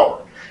raw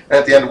power. And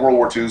at the end of World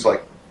War II, he's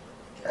like,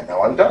 and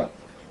now I'm done.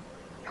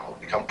 I'll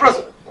become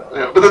president.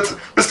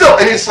 But still,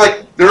 and it's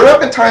like, there have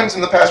been times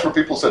in the past where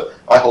people said,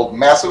 I hold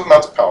massive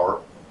amounts of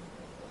power,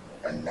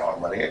 and now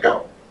I'm letting it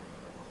go.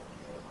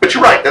 But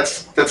you're right,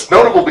 that's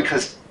notable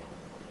because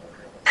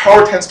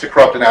power tends to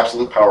corrupt, and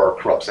absolute power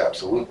corrupts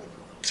absolutely.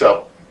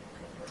 So,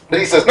 then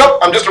he says, no,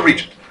 I'm just a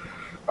regent.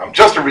 I'm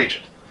just a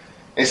regent.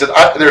 And he said,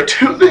 there are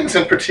two things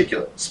in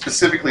particular,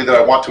 specifically, that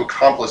I want to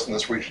accomplish in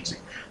this regency.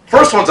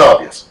 First one's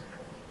obvious.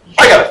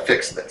 I gotta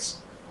fix this.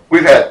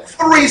 We've had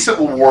 3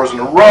 civil wars in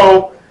a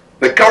row.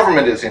 The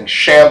government is in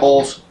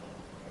shambles.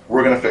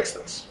 We're gonna fix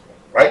this,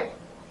 right?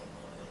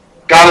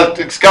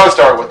 It's gotta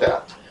start with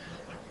that.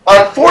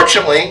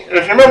 Unfortunately,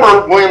 if you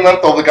remember William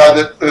Lenthal, the guy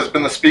that has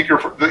been the speaker,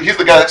 he's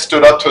the guy that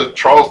stood up to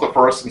Charles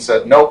I and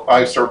said, nope,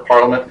 I serve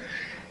Parliament.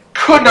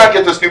 Could not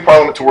get this new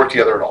Parliament to work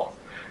together at all.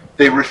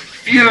 They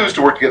refuse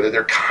to work together.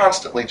 They're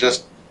constantly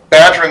just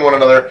badgering one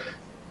another.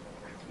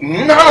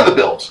 None of the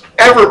bills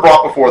ever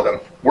brought before them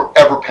were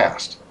ever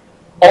passed.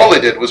 All they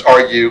did was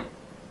argue,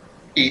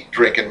 eat,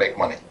 drink, and make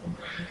money.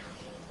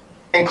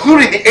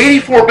 Including the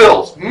 84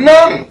 bills.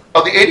 None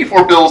of the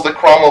 84 bills that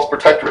Cromwell's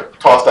protectorate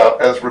tossed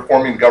out as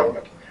reforming the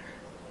government,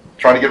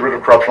 trying to get rid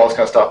of corruption, all this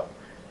kind of stuff.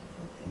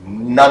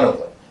 None of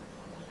them.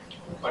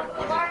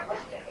 What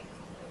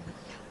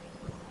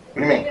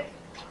do you mean?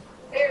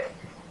 They're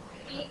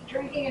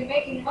drinking and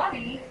making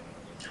money.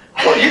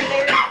 Well,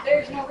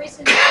 There's no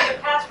reason for them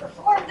to pass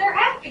reform. They're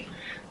happy.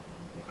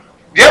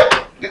 Yep,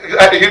 you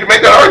can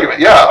make that argument.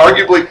 Yeah,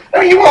 arguably. I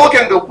mean, you want to look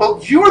at it and go, well,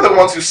 you are the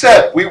ones who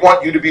said, we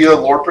want you to be a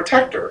Lord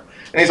Protector.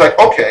 And he's like,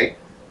 okay,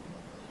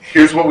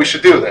 here's what we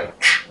should do then.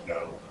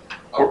 No.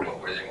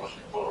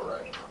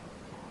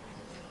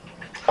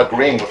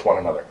 Agreeing with one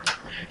another.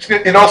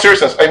 In all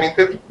seriousness, I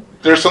mean,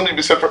 there's something to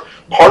be said for,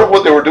 part of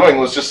what they were doing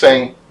was just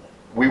saying,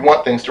 we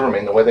want things to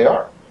remain the way they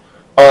are.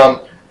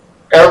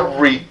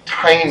 Every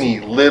tiny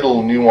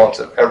little nuance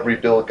of every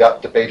bill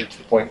got debated to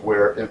the point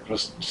where it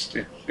was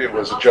a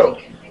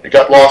joke. It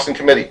got lost in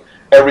committee.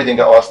 Everything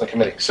got lost in the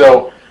committee.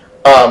 So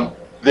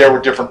there were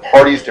different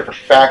parties, different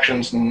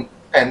factions,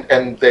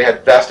 and they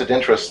had vested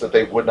interests that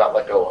they would not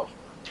let go of.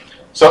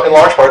 So in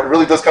large part, it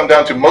really does come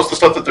down to most of the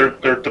stuff that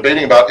they're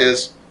debating about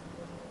is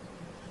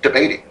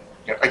debating.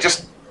 You know, I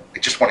just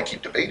want to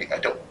keep debating. I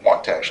don't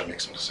want to actually make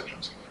some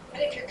decisions.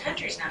 But if your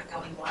country's not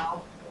going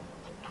well,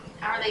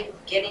 how are they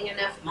getting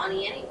enough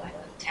money anyway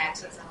with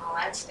taxes and all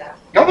that stuff?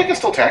 No, they can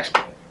still tax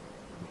people.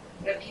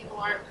 But if people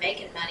aren't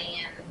making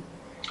money and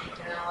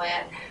doing all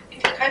that,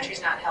 if your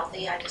country's not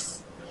healthy,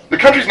 The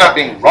country's not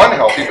being run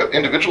healthy, but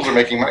individuals are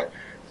making money.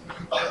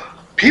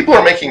 People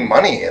are making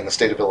money in the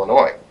state of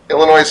Illinois.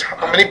 Illinois,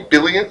 how many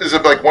billion? Is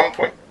it like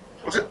 1.9,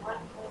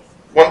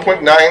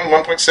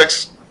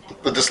 1.6?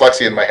 The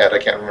dyslexia in my head, I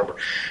can't remember.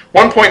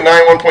 1.9,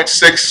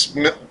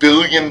 1.6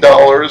 billion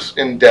dollars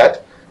in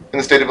debt in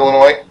the state of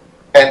Illinois,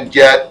 and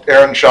yet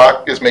Aaron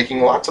Schock is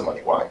making lots of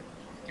money. Why?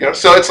 You know,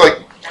 so it's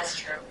like that's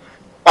true.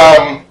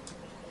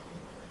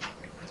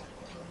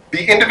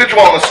 The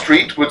individual on the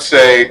street would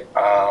say,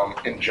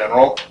 in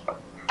general,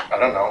 I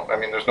don't know. I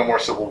mean, there's no more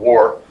civil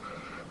war.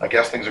 I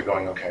guess things are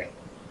going okay.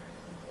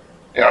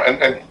 You know,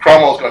 and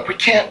Cromwell's going, we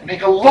can't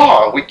make a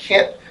law. We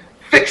can't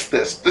fix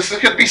this. This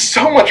could be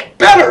so much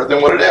better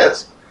than what it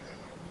is.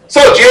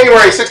 So,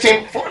 January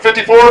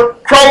 1654,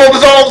 Cromwell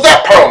dissolves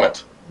that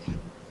parliament.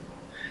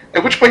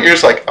 At which point you're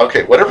just like,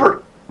 okay,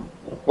 whatever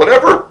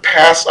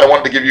pass I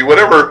wanted to give you,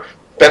 whatever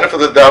benefit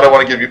of the doubt I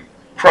want to give you,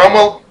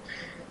 Cromwell,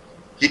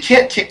 you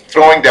can't keep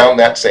throwing down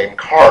that same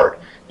card.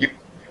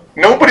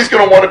 Nobody's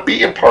going to want to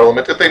be in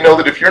Parliament if they know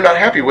that if you're not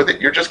happy with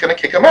it, you're just going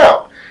to kick them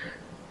out.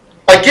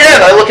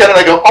 Again, I look at it and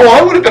I go, oh,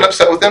 I would have been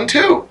upset with them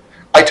too.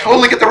 I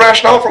totally get the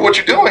rationale for what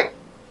you're doing.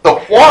 The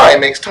why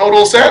makes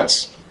total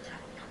sense.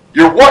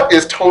 Your what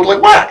is totally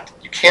whacked.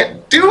 You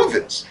can't do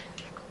this.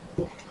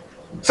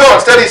 So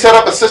instead he set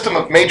up a system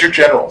of major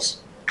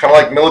generals, kind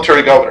of like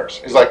military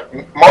governors. He's like,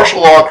 martial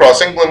law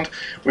across England.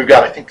 We've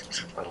got, I think,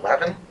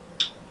 11?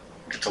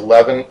 It's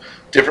 11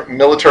 different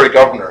military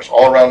governors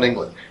all around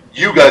England.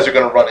 You guys are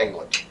going to run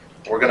England.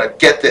 We're going to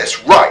get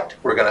this right.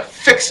 We're going to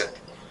fix it.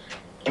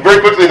 And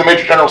very quickly the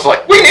major generals are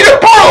like, we need a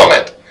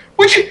parliament.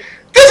 This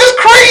is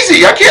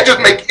crazy. I can't just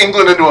make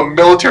England into a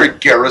military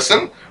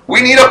garrison.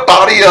 We need a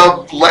body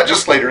of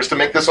legislators to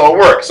make this all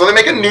work. So they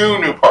make a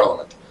new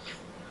parliament.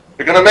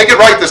 They're going to make it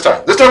right this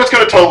time. This time it's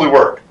going to totally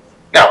work.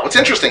 Now, what's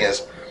interesting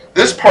is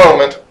this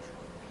parliament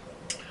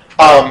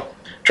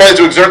tries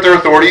to exert their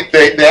authority.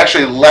 They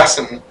actually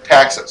lessen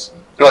taxes.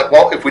 They're like,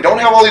 well, if we don't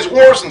have all these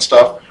wars and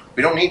stuff,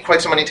 we don't need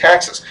quite so many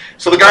taxes.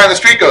 So the guy on the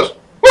street goes,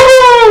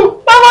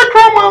 woohoo, I like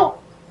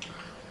Cromwell.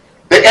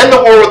 They end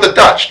the war with the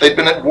Dutch. They've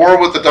been at war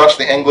with the Dutch,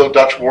 the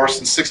Anglo-Dutch War,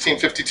 since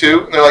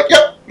 1652. And they're like,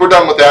 yep, we're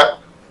done with that.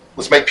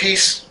 Let's make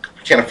peace.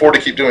 We can't afford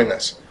to keep doing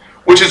this.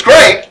 Which is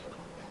great,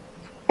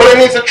 but it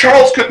means that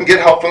Charles couldn't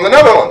get help from the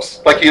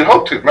Netherlands like he had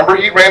hoped to. Remember,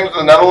 he ran to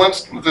the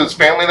Netherlands with his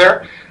family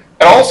there?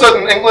 And all of a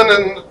sudden, England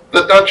and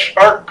the Dutch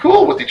are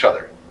cool with each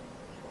other.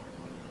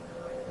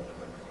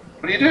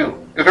 What do you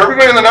do? If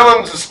everybody in the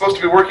Netherlands is supposed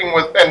to be working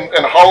with,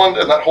 and Holland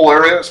and that whole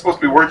area is supposed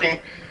to be working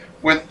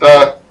with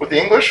the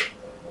English,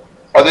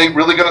 are they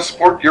really going to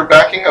support your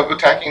backing of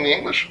attacking the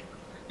English?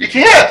 You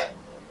can't.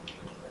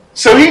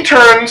 So he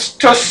turns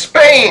to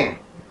Spain.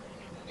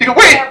 He goes,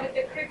 wait. Yeah, with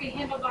the creepy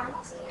handlebar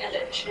muscle. And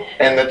a chin.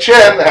 And the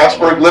chin, the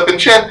Habsburg lip and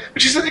chin.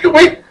 But she said, you go,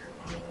 wait.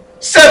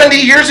 70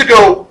 years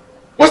ago,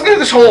 wasn't there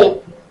this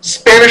whole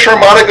Spanish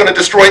Armada going to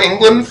destroy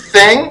England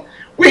thing?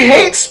 We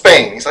hate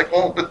Spain. He's like,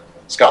 well, but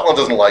Scotland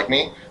doesn't like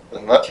me. The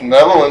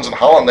Netherlands and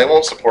Holland, they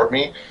won't support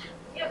me.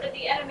 Yeah, but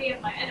the enemy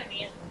of my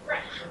enemy is the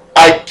French.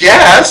 I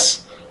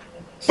guess.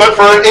 But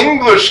for an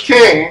English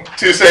king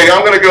to say,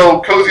 I'm going to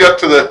go cozy up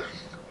to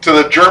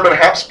the German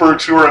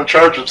Habsburgs who are in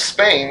charge of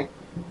Spain,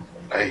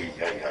 That's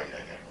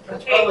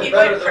Hey, probably he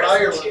better went than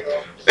Ireland,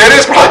 Presbyterian. though. it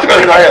is probably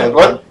better than Ireland,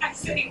 what? I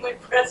said he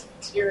went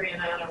Presbyterian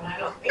on him. I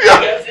don't think Yeah.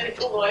 he has any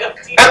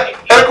loyalty.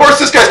 And of course,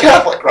 this guy's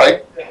Catholic,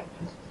 right?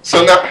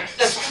 So now,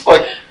 it's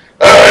like,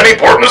 any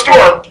port in the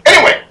storm.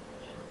 Anyway.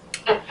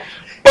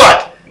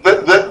 But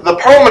the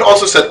Parliament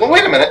also said, well,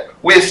 wait a minute.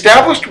 We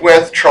established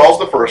with Charles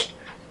I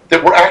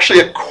that we're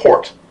actually a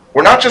court.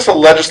 We're not just a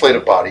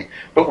legislative body,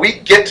 but we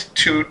get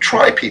to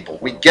try people.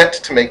 We get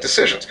to make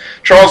decisions.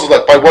 Charles was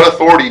like, by what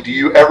authority do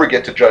you ever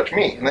get to judge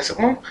me? And they said,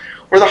 well,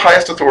 we're the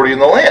highest authority in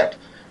the land.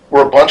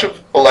 We're a bunch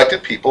of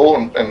elected people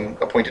and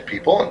appointed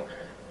people,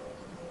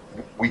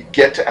 and we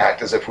get to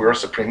act as if we were a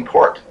Supreme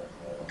Court.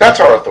 That's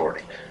our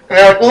authority. And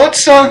they're like, well,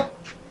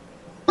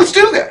 let's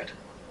do that.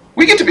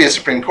 We get to be a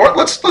Supreme Court.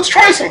 Let's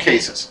try some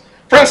cases.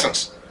 For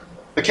instance,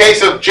 the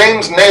case of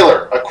James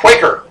Naylor, a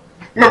Quaker.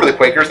 Remember the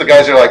Quakers, the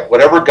guys who are like,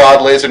 whatever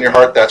God lays in your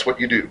heart, that's what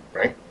you do,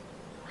 right?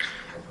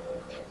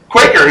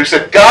 Quaker who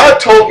said, God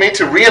told me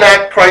to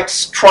reenact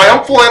Christ's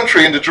triumphal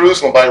entry into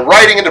Jerusalem by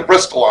riding into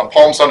Bristol on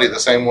Palm Sunday the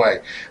same way.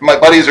 And my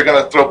buddies are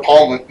going to throw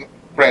palm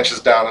branches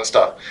down and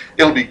stuff.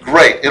 It'll be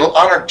great. It'll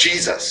honor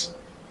Jesus.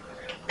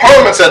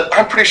 Parliament said,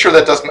 I'm pretty sure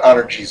that doesn't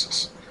honor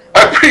Jesus.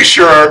 I'm pretty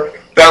sure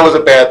that was a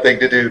bad thing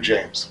to do,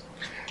 James.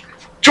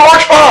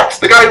 George Fox,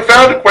 the guy who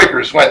founded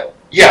Quakers, went,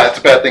 yeah, it's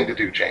a bad thing to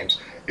do, James.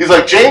 He's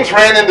like, James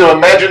ran into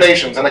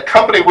imaginations and a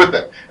company with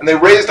them, and they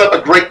raised up a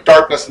great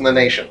darkness in the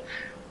nation.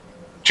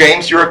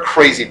 James, you're a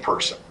crazy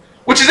person.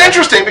 Which is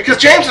interesting because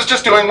James is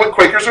just doing what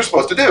Quakers are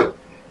supposed to do.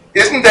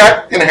 Isn't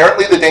that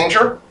inherently the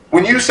danger?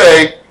 When you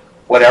say,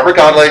 whatever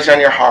God lays on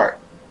your heart,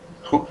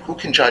 who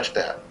can judge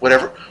that?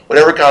 Whatever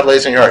God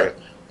lays on your heart.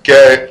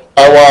 Okay,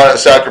 I want to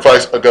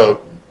sacrifice a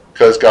goat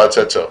because God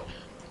said so.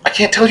 I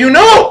can't tell you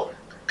no.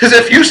 Because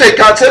if you say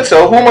God said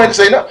so, who am I to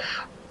say no?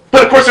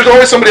 But of course, there's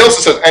always somebody else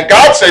that says, and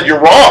God said you're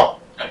wrong.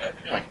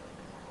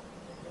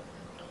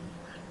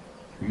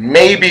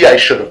 Maybe I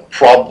should have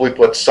probably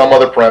put some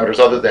other parameters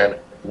other than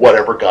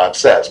whatever God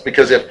says.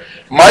 Because if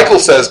Michael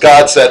says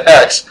God said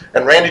X,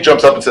 and Randy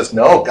jumps up and says,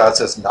 no, God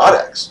says not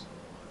X,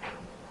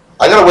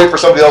 I got to wait for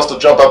somebody else to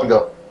jump up and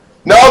go,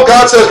 no,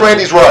 God says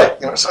Randy's right.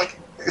 You know, it's like,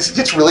 it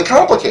gets really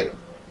complicated.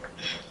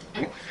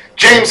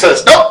 James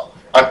says, no,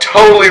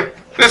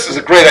 this is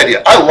a great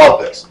idea. I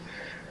love this.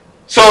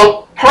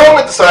 So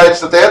Parliament decides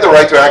that they had the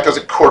right to act as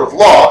a court of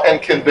law and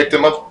convict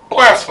him of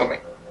blasphemy.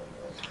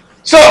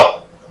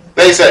 So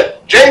they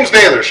said, James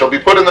Naylor shall be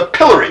put in the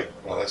pillory,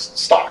 well, that's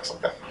stocks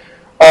like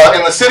that,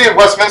 in the city of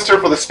Westminster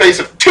for the space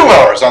of 2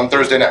 hours on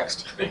Thursday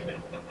next.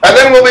 And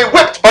then will be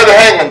whipped by the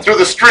hangman through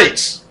the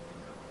streets.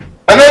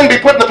 And then be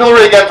put in the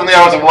pillory again from the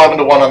hours of 11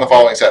 to 1 on the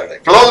following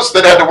Saturday. For those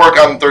that had to work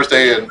on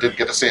Thursday and didn't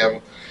get to see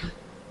him,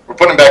 we're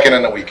putting him back in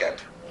the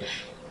weekend.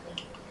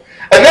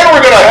 And then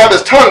we're going to have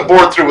his tongue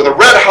bored through with a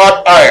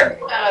red-hot iron.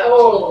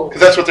 Oh.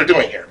 Because that's what they're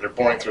doing here. They're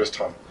boring through his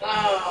tongue.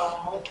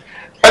 Oh.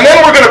 And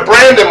then we're going to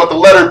brand him with the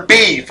letter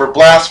B for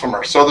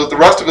blasphemer, so that the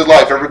rest of his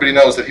life everybody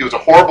knows that he was a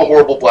horrible,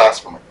 horrible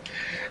blasphemer.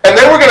 And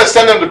then we're going to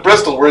send him to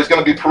Bristol, where he's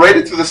going to be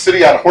paraded through the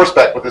city on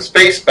horseback with his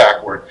face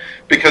backward,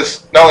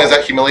 because not only is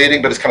that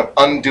humiliating, but it's kind of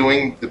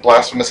undoing the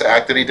blasphemous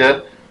act that he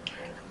did.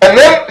 And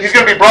then he's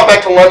going to be brought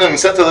back to London and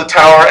sent to the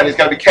Tower, and he's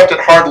going to be kept at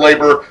hard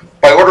labor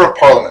by order of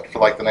Parliament for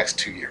like the next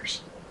 2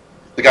 years.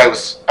 The guy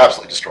was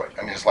absolutely destroyed.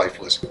 I mean, his life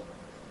was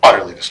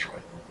utterly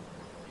destroyed.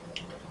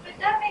 But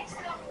that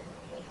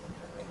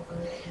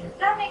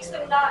makes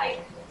them not a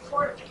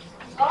court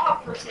of law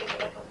per se, but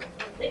like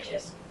a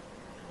religious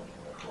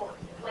court.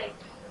 Like,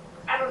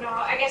 I don't know.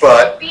 I guess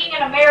But- being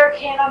an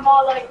American, I'm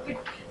all like,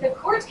 the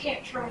courts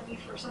can't try me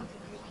for something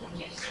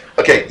religious.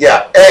 Okay,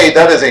 yeah.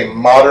 That is a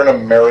modern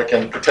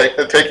American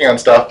taking on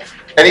stuff.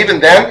 And even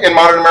then, in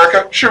modern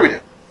America, sure we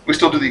do. We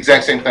still do the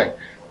exact same thing.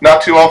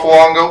 Not too awful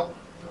long ago,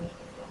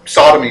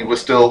 sodomy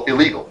was still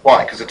illegal.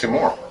 Why? Because it's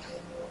immoral.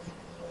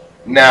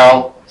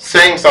 Now,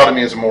 saying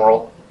sodomy is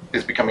immoral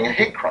is becoming a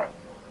hate crime,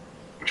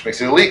 which makes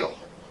it illegal.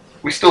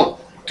 We still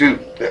do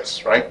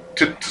this, right?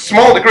 To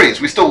small degrees,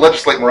 we still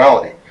legislate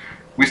morality.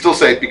 We still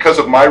say, because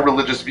of my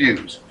religious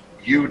views,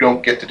 you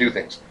don't get to do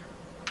things.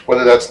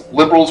 Whether that's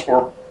liberals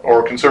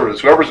or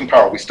conservatives, whoever's in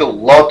power, we still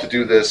love to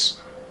do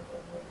this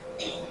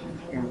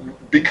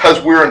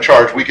because we're in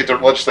charge, we get to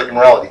legislate your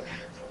morality.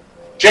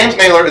 James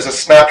Naylor is a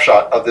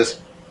snapshot of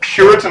this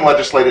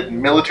Puritan-legislated,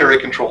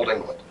 military-controlled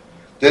England.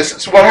 This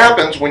is what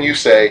happens when you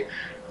say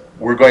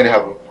we're going to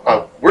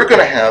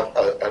have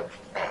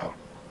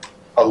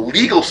a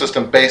legal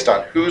system based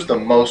on who's the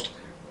most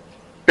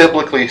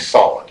biblically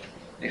solid.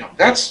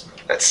 That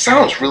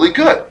sounds really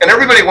good. And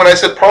everybody, when I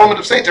said Parliament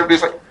of Saints,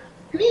 everybody's like,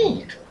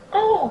 neat.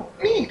 Oh,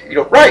 neat.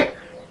 Right.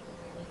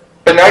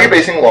 But now you're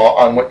basing law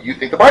on what you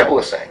think the Bible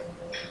is saying.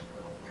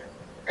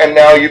 And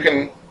now you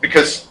can,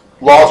 because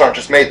laws aren't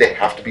just made, they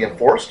have to be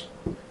enforced.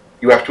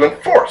 You have to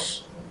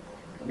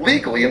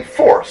legally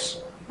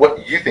enforce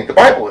what you think the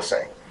Bible is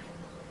saying.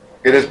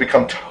 It has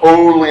become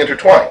totally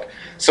intertwined.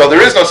 So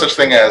there is no such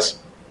thing as,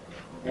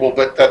 well,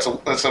 but that's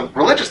a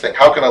religious thing.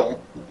 How can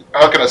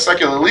a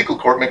secular legal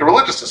court make a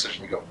religious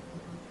decision? You go,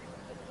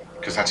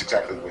 because that's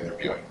exactly the way they're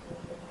viewing.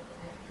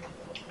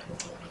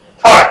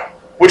 All right,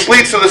 which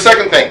leads to the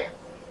second thing,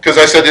 because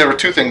I said there were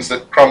two things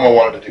that Cromwell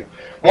wanted to do.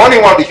 One, he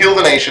wanted to heal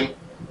the nation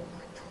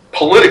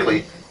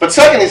politically, but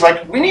second, he's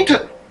like, we need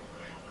to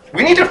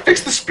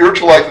fix the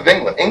spiritual life of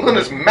England. England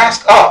is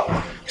messed up.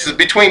 He says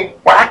between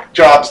whack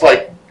jobs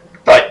like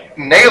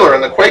Naylor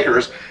and the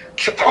Quakers,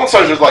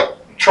 Catholicizers like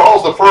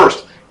Charles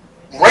I,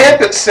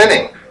 rampant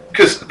sinning.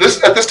 Because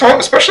at this time,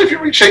 especially if you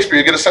read Shakespeare,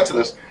 you get a sense of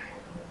this.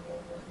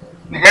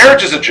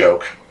 Marriage is a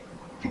joke.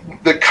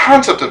 The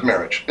concept of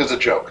marriage is a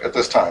joke at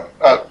this time.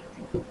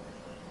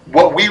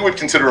 What we would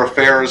consider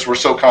affairs were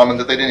so common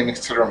that they didn't even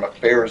consider them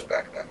affairs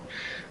back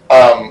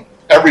then.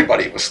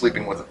 Everybody was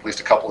sleeping with at least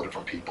a couple of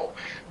different people.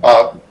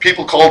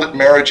 People called it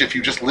marriage if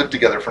you just lived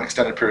together for an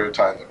extended period of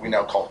time that we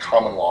now call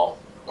common law,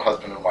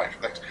 husband and wife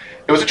things.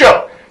 It was a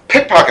joke.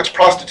 Pickpockets,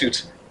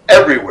 prostitutes,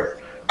 everywhere.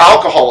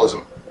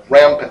 Alcoholism,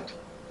 rampant.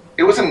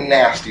 It was a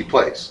nasty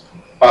place.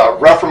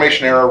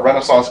 Reformation era,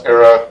 Renaissance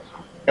era,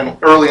 and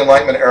early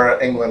Enlightenment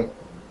era England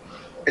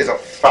is a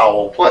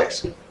foul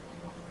place.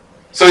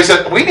 So he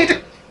said, we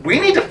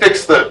need to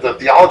fix the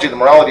theology, the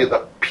morality of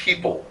the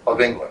people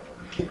of England.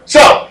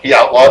 So he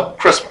outlawed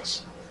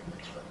Christmas.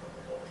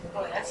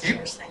 Boy, that's the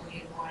first thing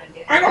you want to do.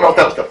 I don't know if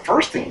that was the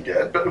first thing he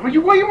did, but what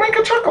you make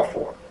a chuckle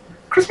for?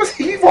 Christmas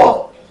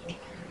evil.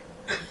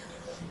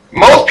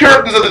 Most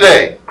Puritans of the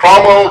day,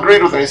 Cromwell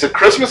agreed with him. He said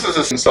Christmas is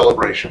a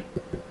celebration.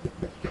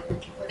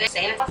 Were they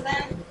Santa Claus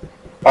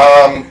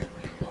then?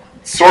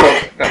 Sort of.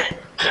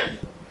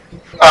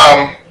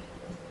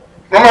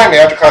 Remind me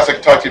after class I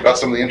can talk to you about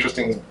some of the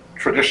interesting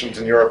traditions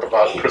in Europe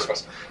about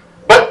Christmas.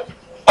 But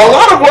a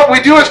lot of what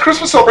we do as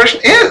Christmas celebration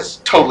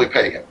is totally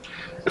pagan.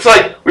 It's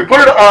like we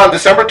put it on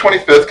December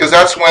 25th because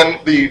that's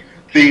when the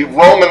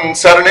Roman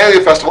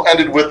Saturnalia festival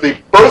ended with the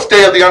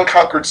birthday of the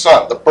unconquered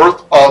sun, the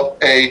birth of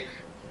a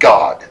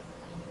god.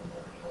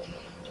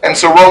 And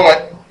so Rome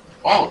went,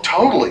 oh,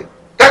 totally.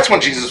 That's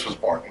when Jesus was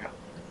born.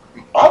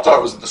 I thought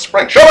it was in the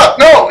spring. Shut up!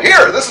 No,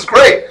 here, this is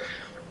great.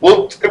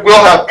 We'll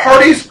have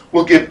parties,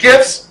 we'll give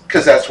gifts,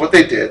 because that's what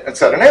they did at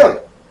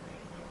Saturnalia.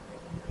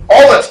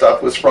 All that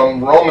stuff was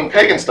from Roman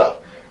pagan stuff.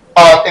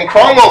 In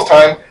Cromwell's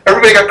time,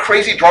 everybody got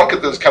crazy drunk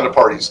at those kind of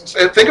parties.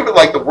 Think of it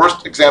like the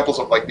worst examples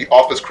of like the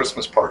office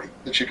Christmas party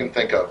that you can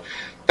think of.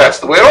 That's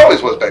the way it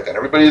always was back then.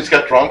 Everybody just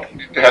got drunk,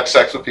 had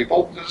sex with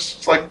people.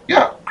 It's like,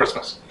 yeah,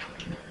 Christmas.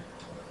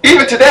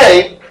 Even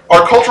today,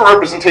 our cultural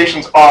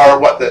representations are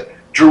what? The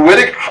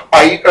Druidic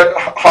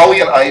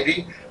holly and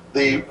ivy,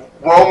 the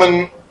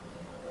Roman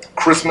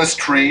Christmas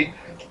tree,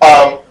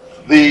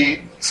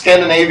 the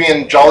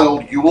Scandinavian jolly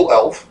old Yule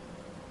elf.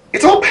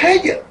 It's all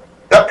pagan.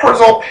 That part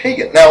is all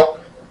pagan. Now,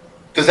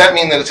 does that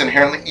mean that it's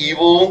inherently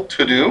evil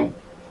to do?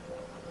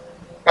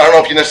 I don't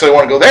know if you necessarily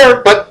want to go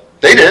there, but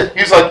they did.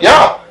 He's like,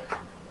 yeah.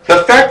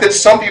 The fact that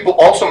some people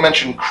also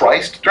mention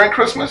Christ during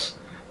Christmas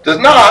does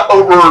not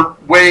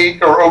overweigh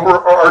or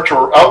overarch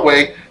or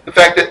outweigh the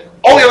fact that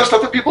all the other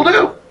stuff that people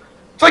do.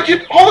 It's like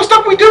all the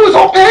stuff we do is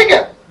all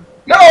pagan.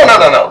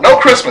 No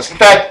Christmas. In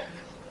fact,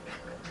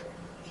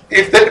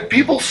 if the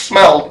people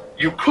smelled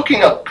you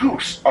cooking a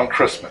goose on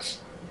Christmas,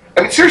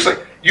 I mean, seriously,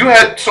 you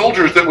had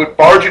soldiers that would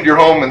barge into your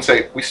home and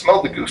say, we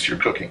smelled the goose you're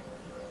cooking.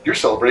 You're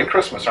celebrating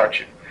Christmas, aren't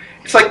you?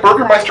 It's like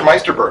Burgermeister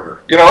Meisterburger.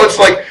 It's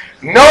like,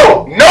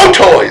 no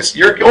toys.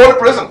 You're going to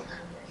prison.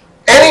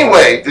 Any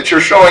way that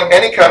you're showing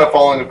any kind of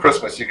following of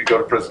Christmas, you could go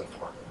to prison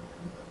for.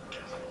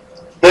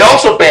 They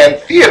also banned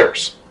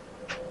theaters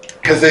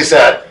because they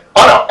said,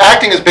 oh no,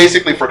 acting is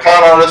basically for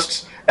con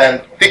artists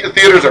and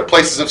theaters are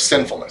places of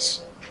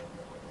sinfulness.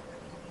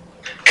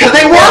 Because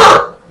they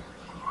were.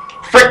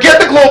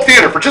 Forget the Globe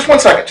Theater for just 1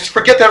 second. Just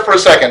forget that for a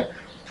second.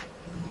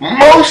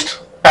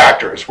 Most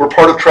actors were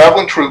part of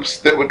traveling troops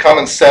that would come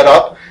and set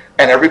up,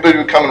 and everybody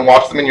would come and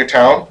watch them in your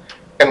town.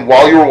 And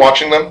while you were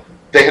watching them,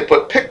 they had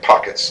put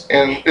pickpockets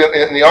in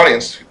the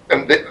audience,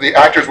 and the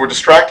actors were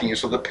distracting you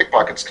so the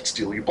pickpockets could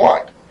steal you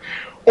blind.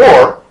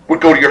 Or would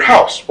go to your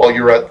house while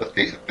you were at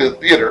the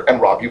theater and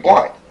rob you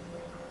blind.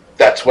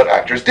 That's what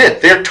actors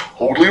did. They're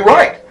totally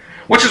right.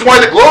 Which is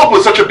why the Globe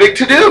was such a big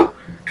to-do.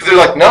 Because they're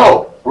like,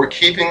 no, we're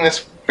keeping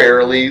this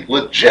fairly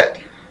legit.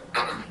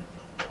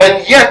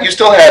 And yet you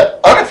still had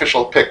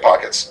unofficial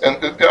pickpockets in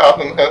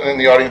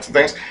the audience and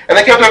things. And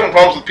they kept having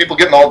problems with people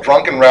getting all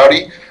drunk and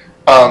rowdy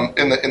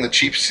in the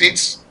cheap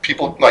seats.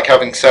 People like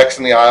having sex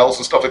in the aisles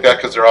and stuff like that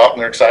because they're out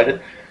and they're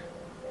excited.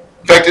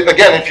 In fact,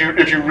 again,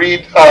 if you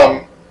read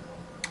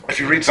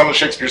some of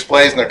Shakespeare's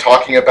plays and they're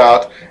talking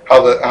about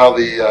how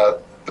the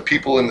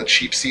people in the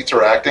cheap seats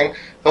are acting,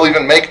 they'll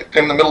even make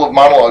in the middle of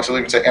monologues. They'll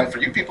even say, "And for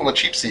you people in the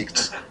cheap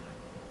seats,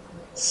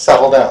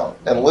 settle down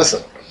and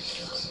listen."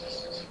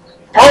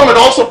 Parliament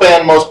also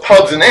banned most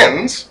pubs and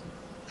inns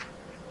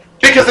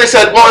because they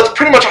said, "Well, it's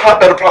pretty much a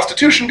hotbed of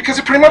prostitution," because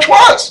it pretty much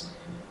was.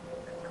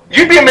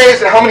 You'd be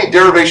amazed at how many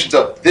derivations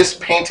of this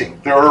painting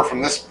there are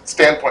from this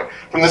standpoint,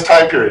 from this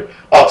time period,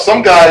 of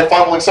some guy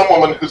fondling some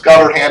woman who's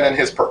got her hand in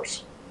his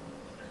purse.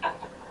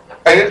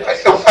 And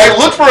I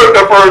looked for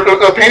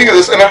a painting of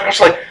this, and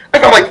I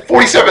found like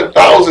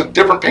 47,000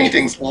 different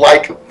paintings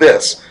like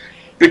this,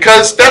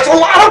 because that's a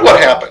lot of what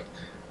happened.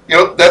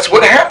 That's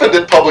what happened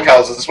at public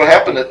houses. That's what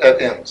happened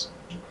at inns.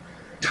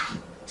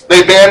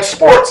 They banned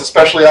sports,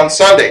 especially on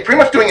Sunday. Pretty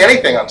much doing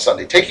anything on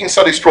Sunday, taking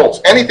Sunday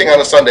strolls, anything on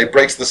a Sunday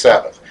breaks the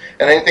Sabbath.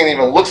 And anything that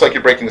even looks like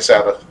you're breaking the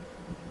Sabbath,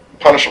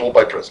 punishable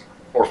by prison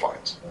or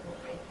fines.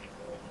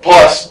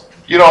 Plus,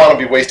 you don't want to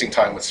be wasting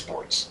time with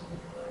sports.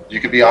 You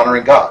could be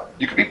honoring God.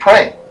 You could be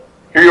praying.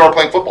 Here you are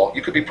playing football.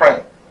 You could be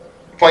praying.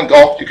 Playing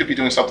golf, you could be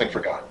doing something for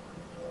God.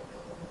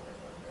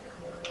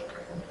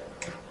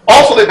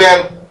 Also, they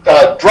banned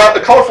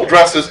colorful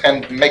dresses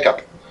and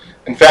makeup.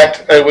 In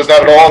fact, it was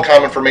not at all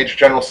uncommon for major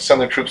generals to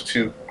send their troops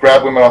to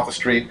grab women off the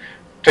street,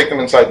 take them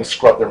inside, and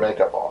scrub their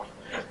makeup off.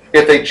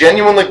 If they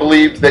genuinely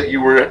believed that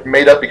you were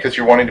made up because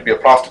you're wanting to be a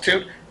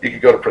prostitute, you could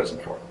go to prison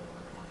for it.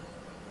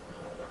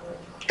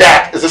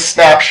 That is a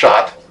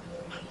snapshot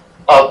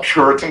of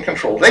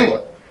Puritan-controlled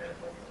England.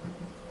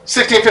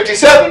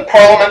 1657,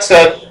 Parliament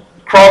said,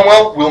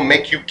 "Cromwell, we'll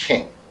make you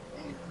king.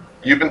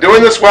 You've been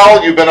doing this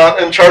well. You've been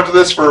in charge of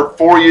this for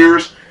 4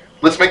 years.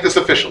 Let's make this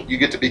official. You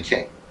get to be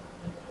king."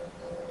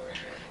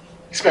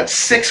 He spent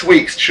 6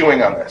 weeks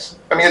chewing on this.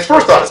 I mean, his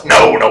first thought is,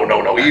 no.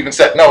 He even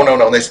said, no.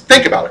 And they said,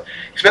 think about it.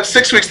 He spent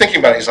 6 weeks thinking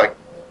about it. He's like,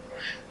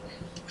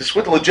 this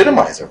would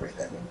legitimize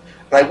everything. And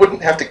I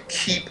wouldn't have to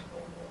keep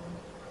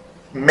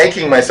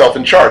making myself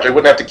in charge. I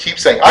wouldn't have to keep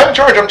saying, I'm in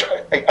charge.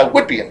 I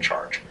would be in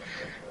charge.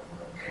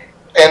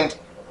 And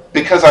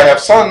because I have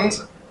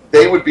sons,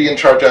 they would be in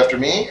charge after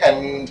me,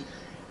 and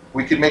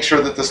we could make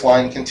sure that this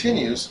line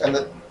continues. And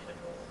that,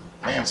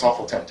 man, it's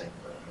awful tempting.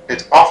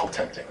 It's awful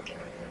tempting.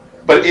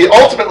 But he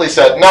ultimately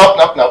said, no.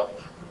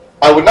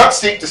 I would not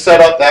seek to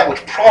set up that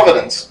which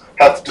Providence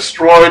hath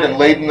destroyed and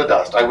laid in the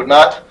dust. I would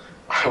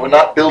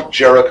not build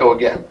Jericho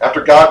again.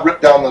 After God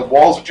ripped down the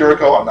walls of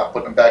Jericho, I'm not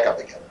putting them back up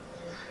again.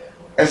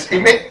 And he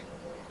made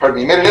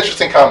an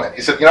interesting comment.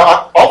 He said,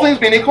 all things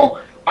being equal,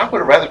 I would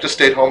have rather just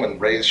stayed home and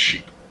raised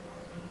sheep.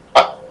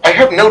 I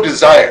have no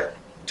desire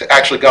to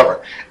actually govern.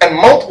 And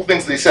multiple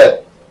things that he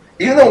said,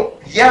 even though,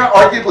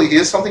 arguably he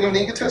is something of an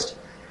egotist,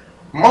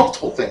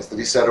 multiple things that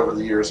he said over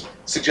the years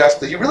suggest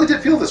that he really did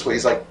feel this way.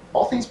 He's like,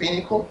 all things being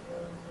equal,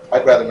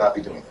 I'd rather not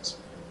be doing this.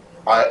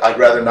 I'd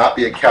rather not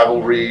be a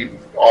cavalry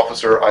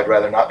officer. I'd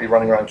rather not be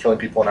running around killing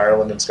people in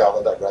Ireland and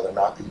Scotland. I'd rather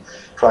not be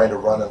trying to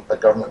run a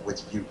government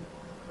with you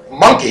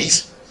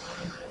monkeys.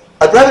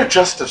 I'd rather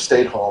just have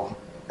stayed home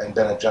and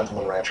been a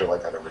gentleman rancher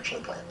like I'd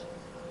originally planned.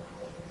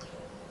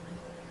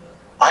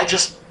 I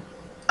just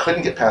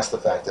couldn't get past the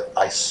fact that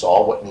I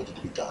saw what needed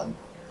to be done.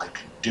 I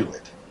could do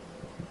it.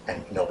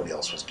 And nobody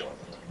else was doing it.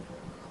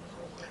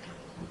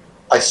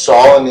 I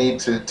saw a need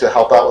to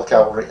help out with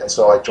cavalry, and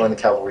so I joined the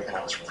cavalry, and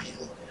I was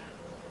really,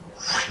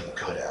 really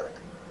good at it.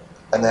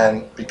 And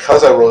then,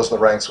 because I rose in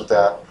the ranks with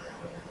that,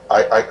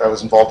 I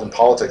was involved in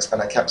politics,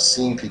 and I kept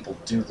seeing people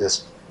do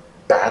this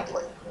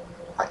badly.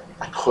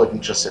 I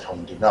couldn't just sit home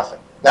and do nothing.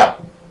 Now,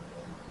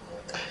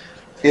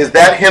 is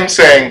that him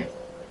saying,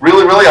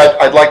 really,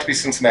 I'd like to be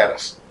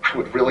Cincinnatus. I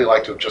would really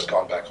like to have just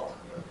gone back home.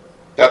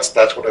 That's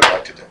what I'd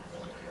like to do.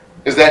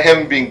 Is that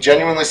him being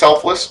genuinely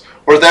selfless?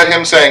 Or is that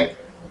him saying,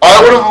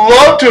 I would have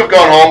loved to have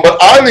gone home, but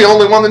I'm the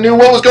only one that knew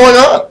what was going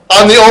on.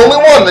 I'm the only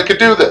one that could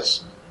do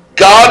this.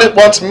 God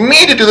wants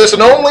me to do this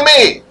and only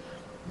me.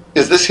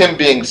 Is this him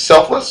being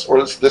selfless, or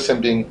is this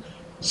him being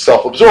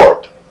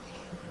self-absorbed?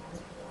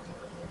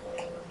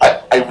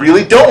 I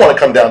really don't want to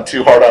come down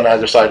too hard on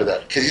either side of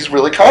that, because he's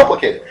really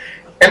complicated.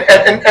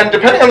 And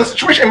depending on the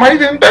situation, it might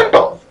have even been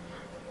both.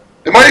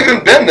 It might have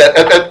even been that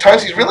at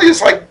times he really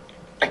is like,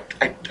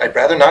 I'd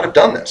rather not have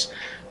done this.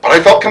 But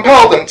I felt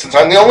compelled, and since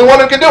I'm the only one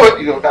who can do it,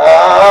 you go,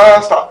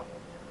 stop.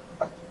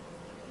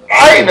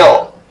 I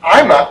know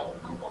I'm not.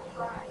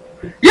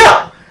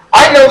 Yeah,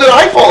 I know that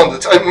I fall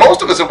into this.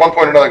 Most of us at one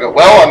point or another go,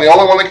 well, I'm the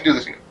only one that can do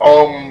this. You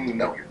go,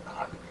 no, you're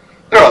not.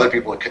 There are other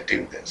people that could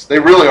do this.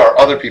 There really are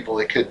other people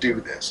that could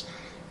do this.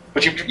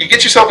 But you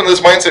get yourself into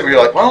this mindset where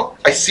you're like, well,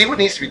 I see what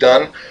needs to be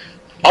done.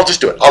 I'll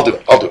just do it. I'll do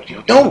it.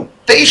 You go, no,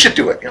 they should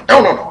do it. You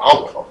go, no,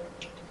 I'll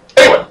do it.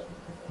 Anyway.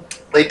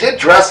 They did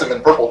dress him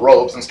in purple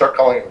robes and start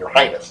calling him Your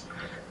Highness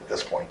at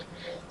this point.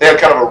 They had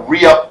kind of a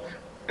re-up,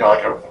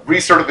 like a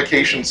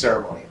recertification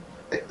ceremony.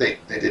 They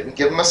didn't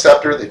give him a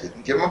scepter, they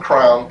didn't give him a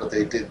crown, but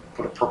they did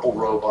put a purple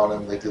robe on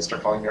him. They did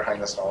start calling him Your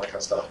Highness and all that kind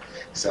of stuff.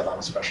 He sat on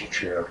a special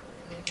chair.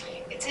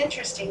 It's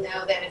interesting,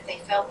 though, that if they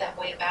felt that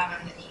way about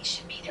him, that he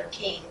should be their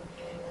king,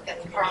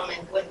 that the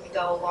Parliament wouldn't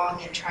go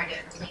along and try to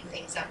clean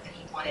things up that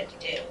he wanted to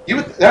do.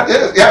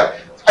 Yeah.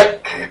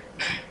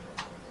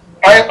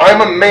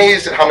 I'm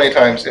amazed at how many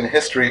times in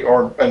history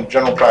or in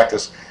general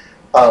practice,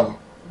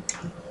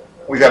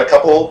 we've had a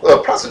couple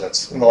of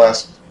presidents in the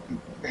last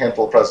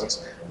handful of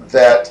presidents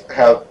that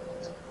have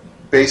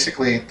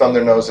basically thumbed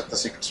their nose at the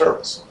Secret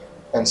Service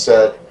and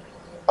said,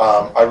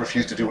 I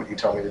refuse to do what you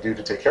tell me to do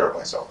to take care of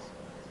myself.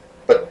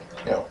 But,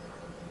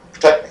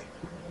 protect me.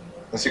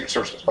 And the Secret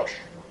Service goes, okay.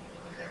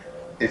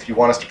 If you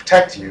want us to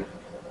protect you,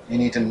 you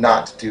need to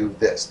not do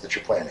this that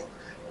you're planning.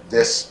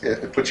 This,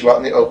 it puts you out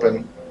in the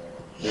open.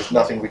 There's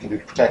nothing we can do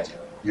to protect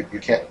you. You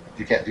can't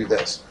do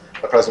this.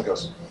 The president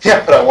goes,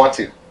 yeah, but I want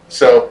to.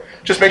 So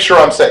just make sure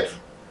I'm safe.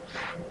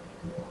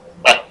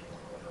 I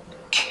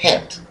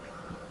can't.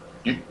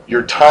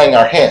 You're tying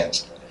our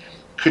hands.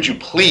 Could you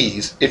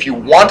please, if you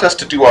want us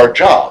to do our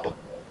job,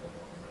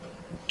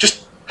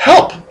 just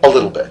help a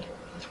little bit?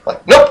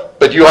 Like, nope,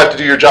 but you have to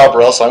do your job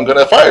or else I'm going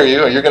to fire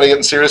you and you're going to get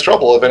in serious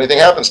trouble if anything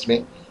happens to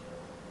me.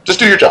 Just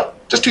do your job.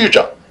 Just do your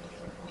job.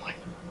 Like,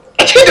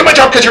 I can't do my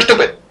job because you're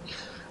stupid.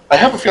 I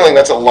have a feeling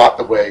that's a lot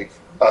the way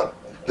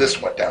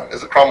this went down.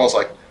 Is that Cromwell's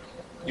like,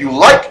 you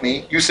like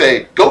me, you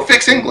say, go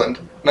fix England,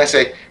 and I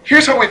say,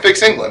 here's how we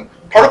fix England.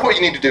 Part of what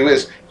you need to do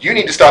is, you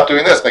need to stop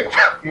doing this. And they go,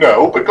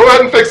 no, but go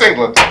ahead and fix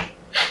England.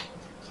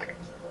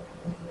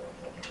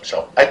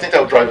 So I think that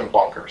would drive him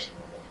bonkers.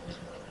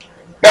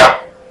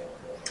 Now,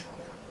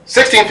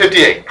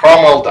 1658,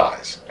 Cromwell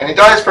dies. And he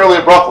dies fairly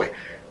abruptly.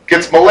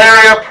 Gets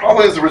malaria,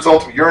 probably as a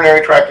result of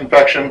urinary tract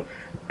infection,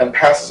 and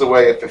passes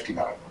away at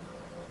 59.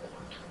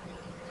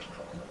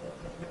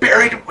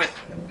 Buried with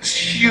this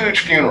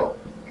huge funeral.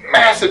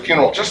 Massive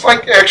funeral. Just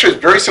like, actually,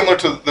 it's very similar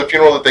to the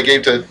funeral that they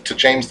gave to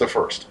James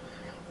I.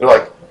 They're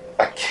like,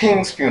 a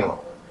king's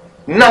funeral.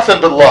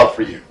 Nothing but love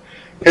for you.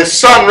 His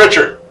son,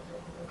 Richard,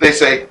 they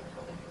say,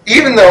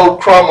 even though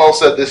Cromwell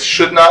said this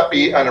should not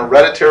be an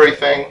hereditary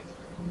thing,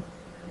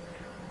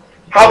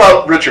 how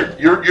about Richard?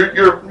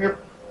 You're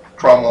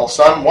Cromwell's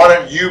son. Why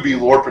don't you be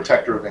Lord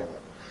Protector of England?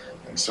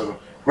 And so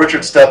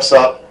Richard steps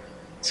up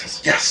and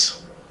says,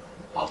 yes,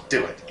 I'll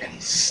do it. And he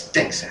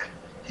stinks at it.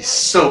 He's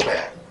so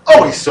bad.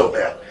 Oh, he's so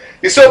bad.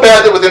 He's so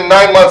bad that within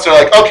 9 months they're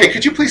like, okay,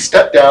 could you please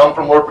step down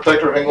from Lord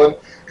Protector of England?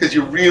 Because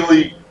you're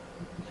really,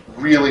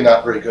 really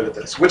not very good at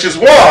this. Which is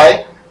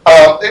why,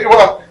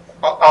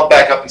 I'll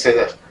back up and say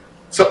this.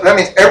 So that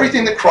means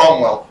everything that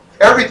Cromwell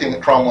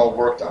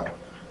worked on,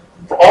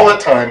 for all that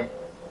time,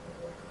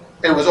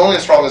 it was only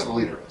as strong as the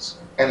leader is.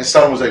 And his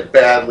son was a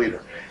bad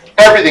leader.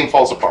 Everything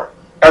falls apart.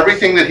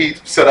 Everything that he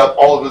set up,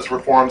 all of his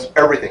reforms,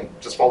 everything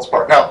just falls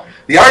apart. Now,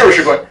 the Irish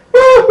are going,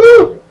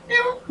 woo-hoo,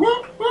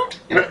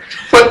 woo-hoo.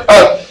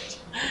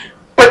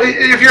 But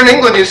if you're in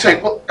England, you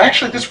say, well,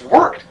 actually, this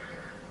worked.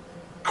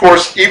 Of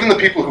course, even the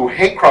people who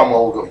hate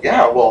Cromwell will go,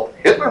 yeah, well,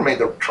 Hitler made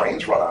the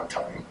trains run on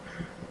time.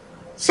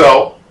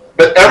 So,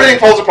 but everything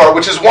falls apart,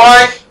 which is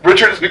why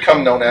Richard has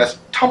become known as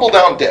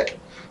Tumble-Down Dick.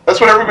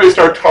 That's what everybody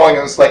started calling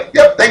him. It's like,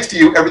 yep, thanks to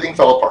you, everything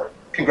fell apart.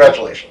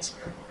 Congratulations.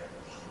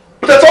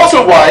 But that's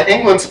also why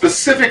England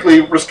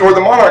specifically restored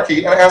the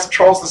monarchy and asked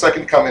Charles II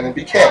to come in and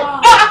be king.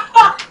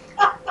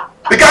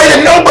 The guy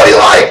that nobody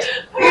liked.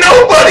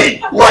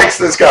 Nobody likes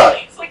this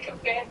guy. It's like a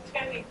bad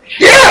penny.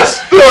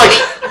 Yes! They're like,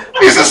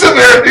 he's just sitting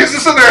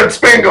there in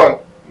Spain going,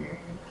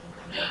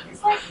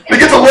 It's like, he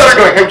gets a letter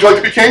going, hey, would you like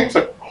to be king? It's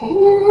like,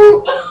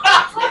 ooh.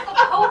 it's like the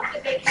Pope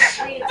that they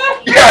kept reading.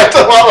 Yeah, it's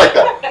a lot like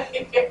that.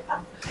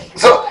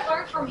 So, Don't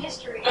learn from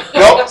history.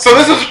 no, so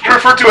this is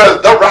referred to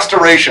as the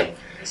Restoration.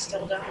 We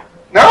still don't.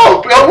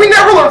 No, we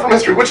never learn from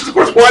history, which is, of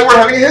course, why we're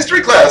having a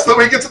history class. So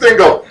we get to there and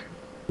go,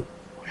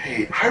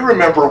 hey, I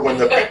remember when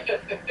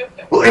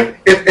well,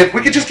 if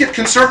we could just get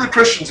conservative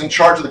Christians in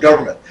charge of the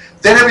government,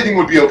 then everything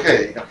would be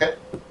okay.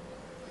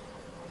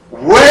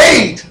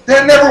 Wait,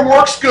 that never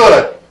works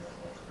good.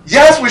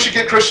 Yes, we should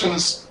get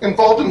Christians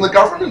involved in the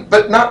government,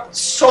 but not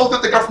so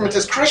that the government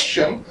is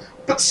Christian,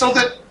 but so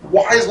that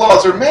wise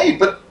laws are made.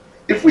 But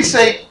if we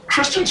say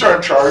Christians are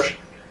in charge,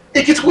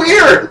 it gets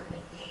weird.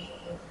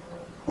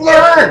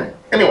 Learn.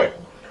 Anyway.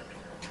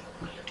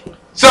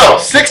 So,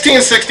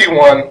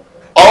 1661,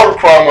 Oliver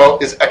Cromwell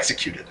is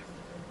executed.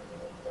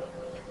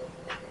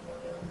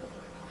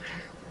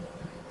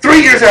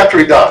 3 years after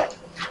he died,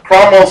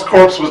 Cromwell's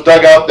corpse was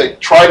dug up, they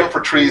tried him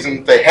for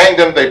treason, they hanged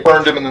him, they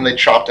burned him, and then they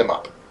chopped him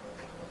up.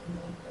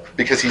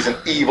 Because he's an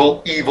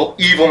evil, evil,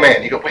 evil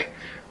man. You go, wait,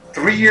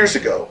 3 years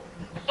ago,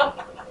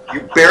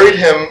 you buried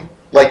him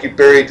like you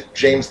buried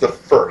James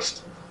I.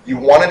 You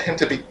wanted him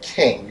to be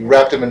king. You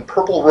wrapped him in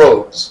purple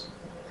robes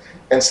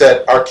and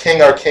said, our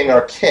king, our king,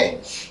 our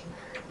king.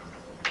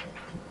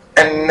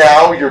 And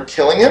now you're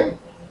killing him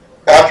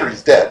after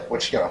he's dead,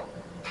 which, no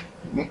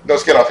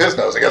skin off his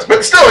nose, I guess.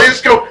 But still, you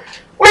just go,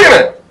 wait a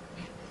minute.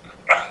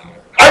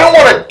 I don't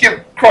want to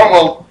give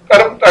Cromwell,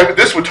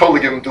 this would totally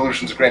give him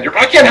delusions of grandeur,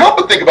 but I can't help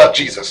but think about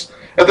Jesus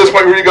at this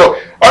point where you go,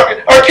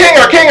 our king,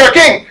 our king, our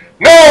king.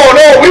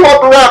 No, we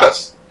want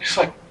Barabbas. He's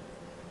like,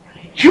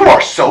 you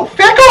are so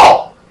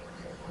fickle.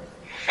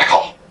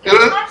 Fickle.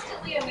 It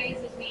constantly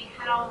amazes me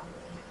how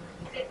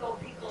fickle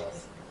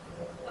people's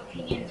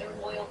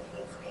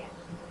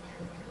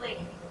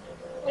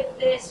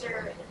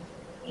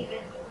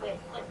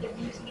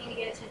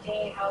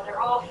day, how they're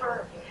all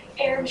for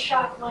Aaron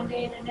Shock one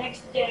day and the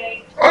next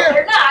day Oh, yeah.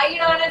 they're not,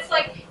 and it's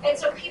like, and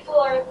so people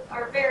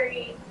are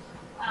very,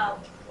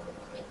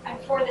 I'm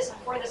for this, I'm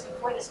for this,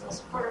 I'm for this, I'm a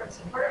supporter, I'm a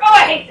supporter. Oh,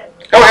 I hate them.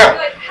 Oh, yeah. You're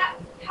like,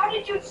 how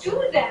did you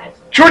do that?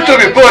 George Yeah,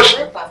 W. there's a Bush,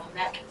 group of them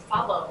that can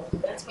follow.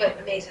 That's what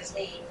amazes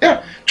me.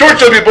 George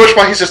W. Bush,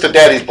 well, he's just a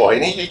daddy's boy,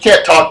 and he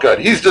can't talk good.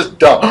 He's just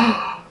dumb.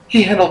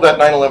 He handled that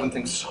 9/11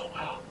 thing so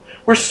well.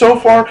 We're so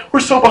far, we're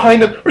so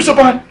behind him, we're so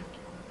behind.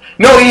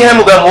 No, he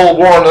handled that whole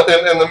war in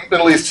the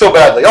Middle East so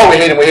badly. Oh, we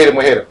hate him, we hate him,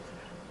 we hate him.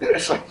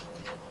 It's like,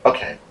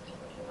 okay,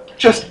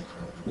 just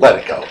let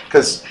it go,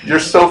 because you're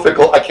so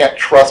fickle, I can't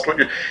trust what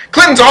you're...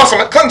 Clinton's awesome,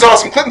 Clinton's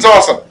awesome, Clinton's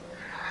awesome.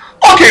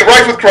 Okay,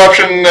 rife with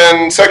corruption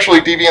and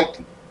sexually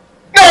deviant.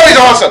 No, he's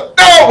awesome.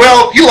 No,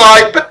 well, he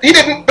lied, but he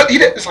didn't,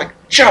 It's like,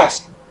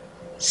 just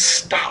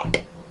stop.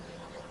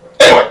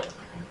 Anyway,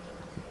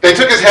 they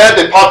took his head,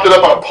 they popped it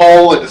up on a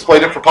pole, they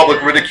displayed it for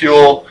public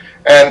ridicule,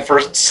 and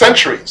for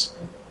centuries,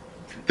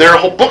 there are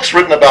whole books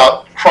written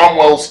about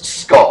Cromwell's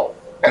skull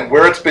and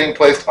where it's being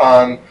placed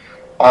on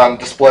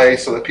display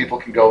so that people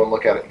can go and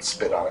look at it and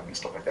spit on it and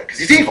stuff like that. Because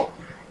he's evil.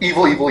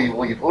 Evil, evil,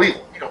 evil, evil,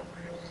 evil.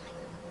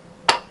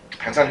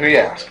 Depends on who you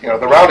ask. The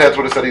Roundheads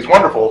would have said he's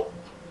wonderful,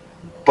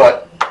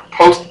 but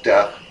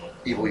post-death,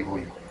 evil, evil,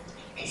 evil.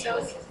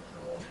 So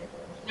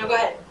No, go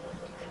ahead.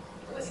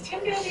 was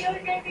Tyndale the other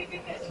guy they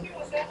did that too?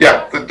 Was that?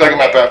 Yeah, the Doug and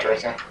Matt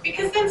Baptist, yeah.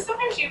 Because then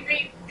sometimes you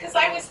read, because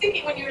I was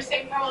thinking when you were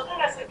saying Cromwell dead,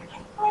 I was like, I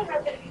thought I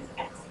read that he was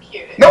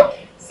executed. Nope.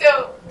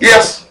 So,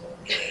 Yes,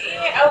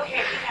 yeah,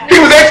 okay. he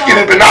was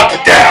executed, but not to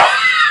death.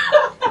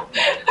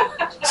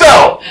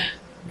 So,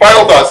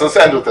 final thoughts. Let's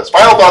end with this.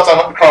 Final thoughts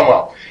on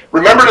Cromwell.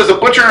 Remembered as a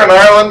butcher in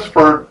Ireland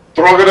for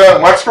Drogheda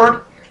and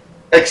Wexford,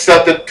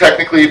 except that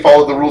technically he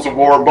followed the rules of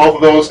war in both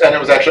of those, and it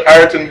was actually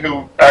Ireton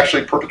who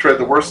actually perpetrated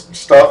the worst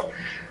stuff.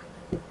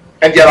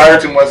 And yet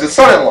Ireton was his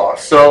son-in-law.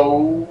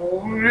 So,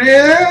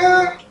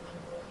 yeah.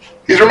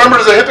 He's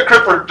remembered as a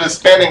hypocrite for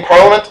disbanding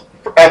Parliament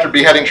after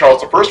beheading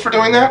Charles I for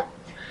doing that.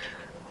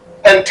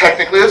 And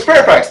technically it was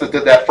Fairfax that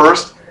did that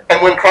first.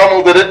 And when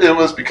Cromwell did it, it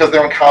was because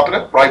they're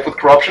incompetent, rife with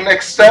corruption,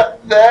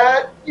 except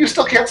that you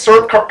still can't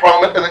serve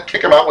Parliament and then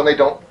kick them out when they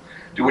don't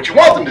do what you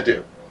want them to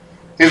do.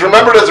 He's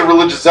remembered as a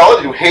religious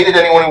zealot who hated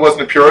anyone who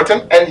wasn't a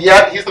Puritan, and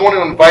yet he's the one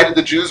who invited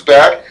the Jews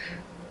back,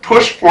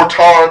 pushed for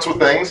tolerance with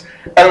things,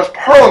 and it was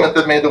Parliament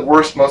that made the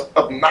worst, most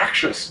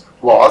obnoxious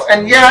laws,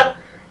 and yet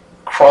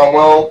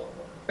Cromwell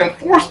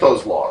enforced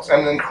those laws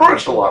and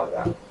encouraged a lot of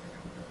that.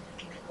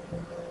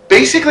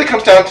 Basically, it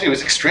comes down to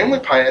he's extremely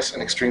pious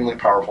and extremely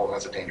powerful, and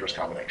that's a dangerous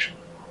combination.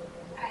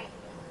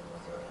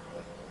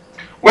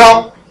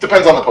 Well,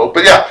 depends on the Pope,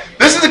 but yeah,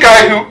 this is a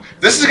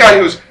guy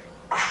who's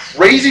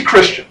crazy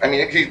Christian. I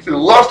mean, he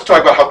loves to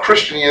talk about how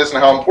Christian he is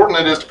and how important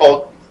it is to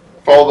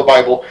follow the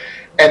Bible,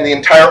 and the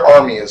entire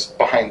army is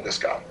behind this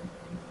guy.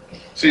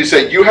 So you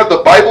say you have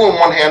the Bible in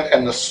one hand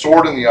and the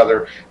sword in the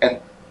other,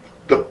 and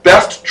the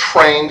best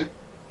trained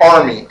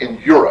army in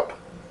Europe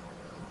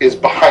is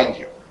behind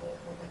you.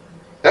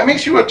 That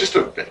makes you just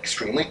an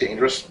extremely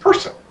dangerous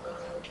person.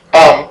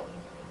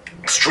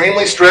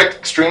 Extremely strict,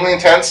 extremely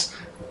intense.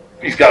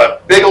 He's got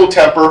a big old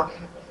temper,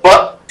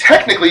 but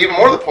technically, even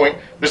more to the point,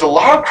 there's a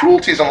lot of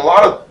cruelties and a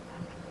lot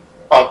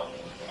of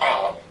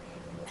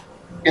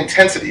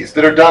intensities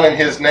that are done in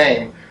his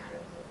name,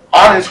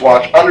 on his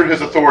watch, under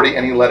his authority,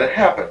 and he let it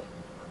happen.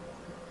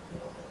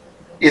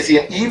 Is he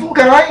an evil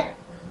guy?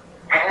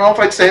 I don't know if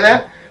I'd say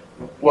that.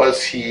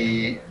 Was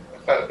he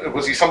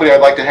somebody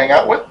I'd like to hang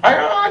out with?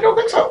 I don't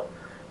think so.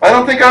 I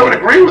don't think I would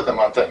agree with him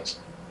on things.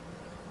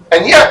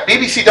 And yet,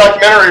 BBC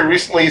documentary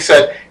recently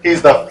said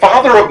he's the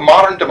father of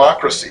modern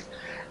democracy,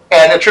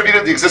 and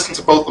attributed the existence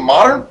of both the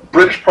modern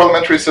British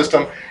parliamentary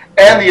system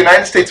and the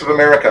United States of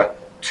America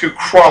to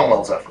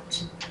Cromwell's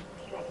efforts.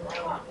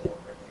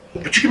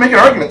 But you can make an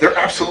argument, they're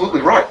absolutely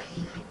right.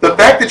 The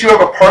fact that you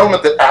have a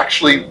parliament that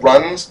actually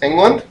runs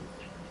England,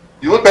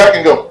 you look back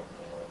and go,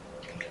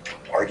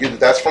 argue that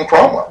that's from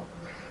Cromwell.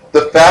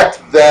 The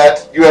fact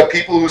that you have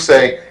people who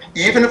say,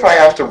 even if I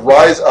have to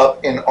rise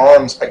up in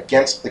arms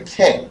against the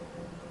king,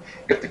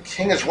 if the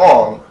king is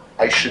wrong,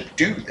 I should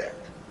do that.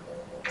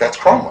 That's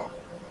Cromwell.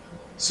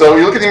 So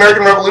you look at the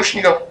American Revolution,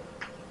 you go,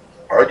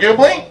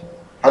 arguably,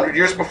 100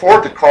 years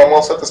before, did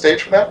Cromwell set the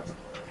stage for that?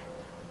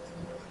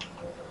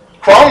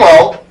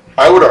 Cromwell,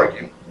 I would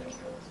argue,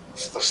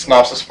 this is the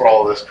synopsis for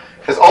all of this,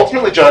 is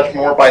ultimately judged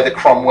more by the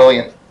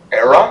Cromwellian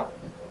era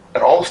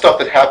and all the stuff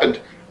that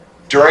happened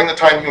during the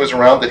time he was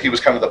around that he was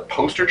kind of the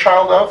poster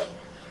child of,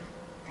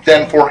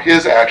 than for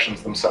his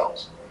actions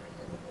themselves.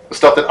 The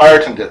stuff that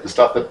Ireton did, the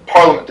stuff that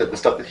Parliament did, the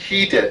stuff that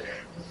he did,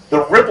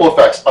 the ripple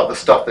effects of the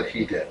stuff that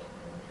he did.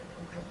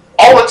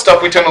 All that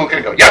stuff we tend to look at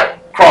and go, yeah,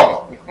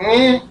 Cromwell.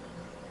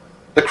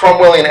 The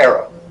Cromwellian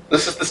era.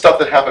 This is the stuff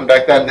that happened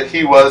back then that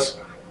he was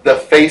the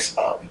face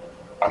of.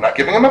 I'm not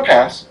giving him a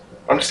pass.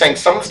 I'm just saying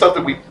some of the stuff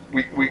that we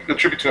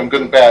attribute to him,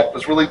 good and bad,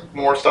 was really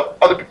more stuff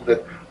other people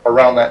did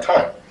around that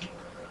time.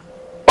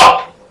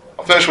 But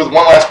I'll finish with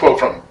one last quote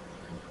from him.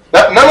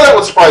 None of that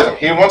would surprise him.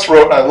 He once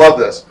wrote, and I love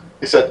this,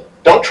 he said,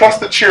 Don't trust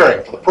the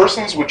cheering, for the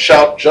persons would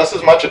shout just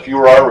as much if you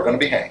or I were going to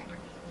be hanged.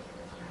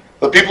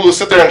 The people who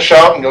sit there and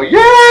shout and go,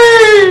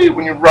 yay,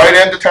 when you ride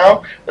into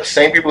town, the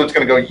same people that's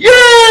going to go,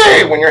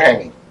 yay, when you're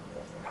hanging.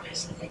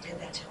 Obviously, they did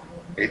that to him.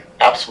 You're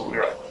absolutely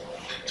right.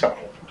 So,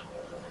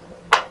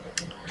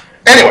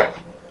 anyway,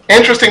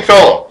 interesting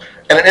fellow,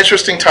 and an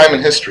interesting time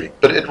in history,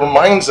 but it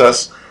reminds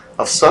us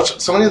of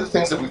so many of the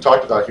things that we've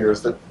talked about here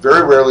is that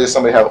very rarely does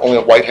somebody have only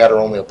a white hat or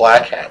only a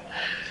black hat.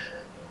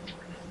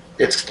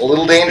 It's a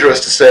little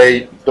dangerous to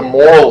say the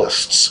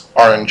moralists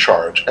are in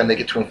charge and they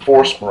get to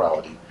enforce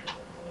morality.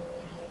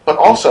 But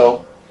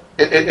also,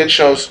 it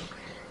shows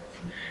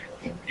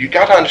you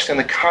got to understand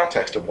the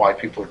context of why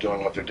people are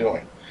doing what they're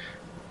doing.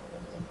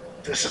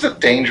 This is a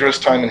dangerous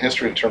time in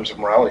history in terms of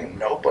morality.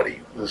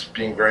 Nobody is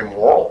being very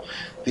moral.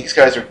 These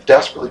guys are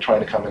desperately trying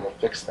to come in and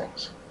fix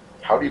things.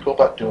 How do you go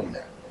about doing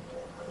that?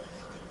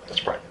 Let's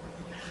pray.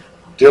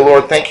 Dear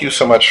Lord, thank you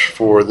so much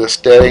for this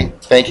day.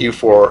 Thank you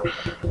for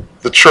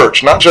the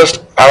church, not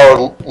just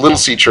our little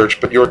C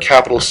church, but your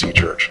capital C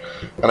church.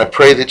 And I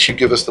pray that you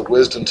give us the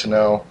wisdom to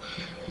know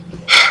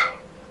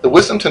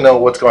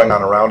what's going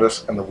on around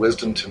us and the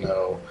wisdom to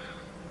know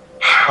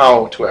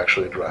how to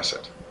actually address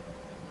it.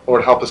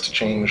 Lord, help us to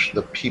change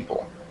the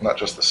people, not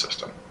just the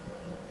system.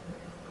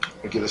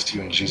 We give this to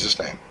you in Jesus'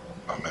 name.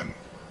 Amen.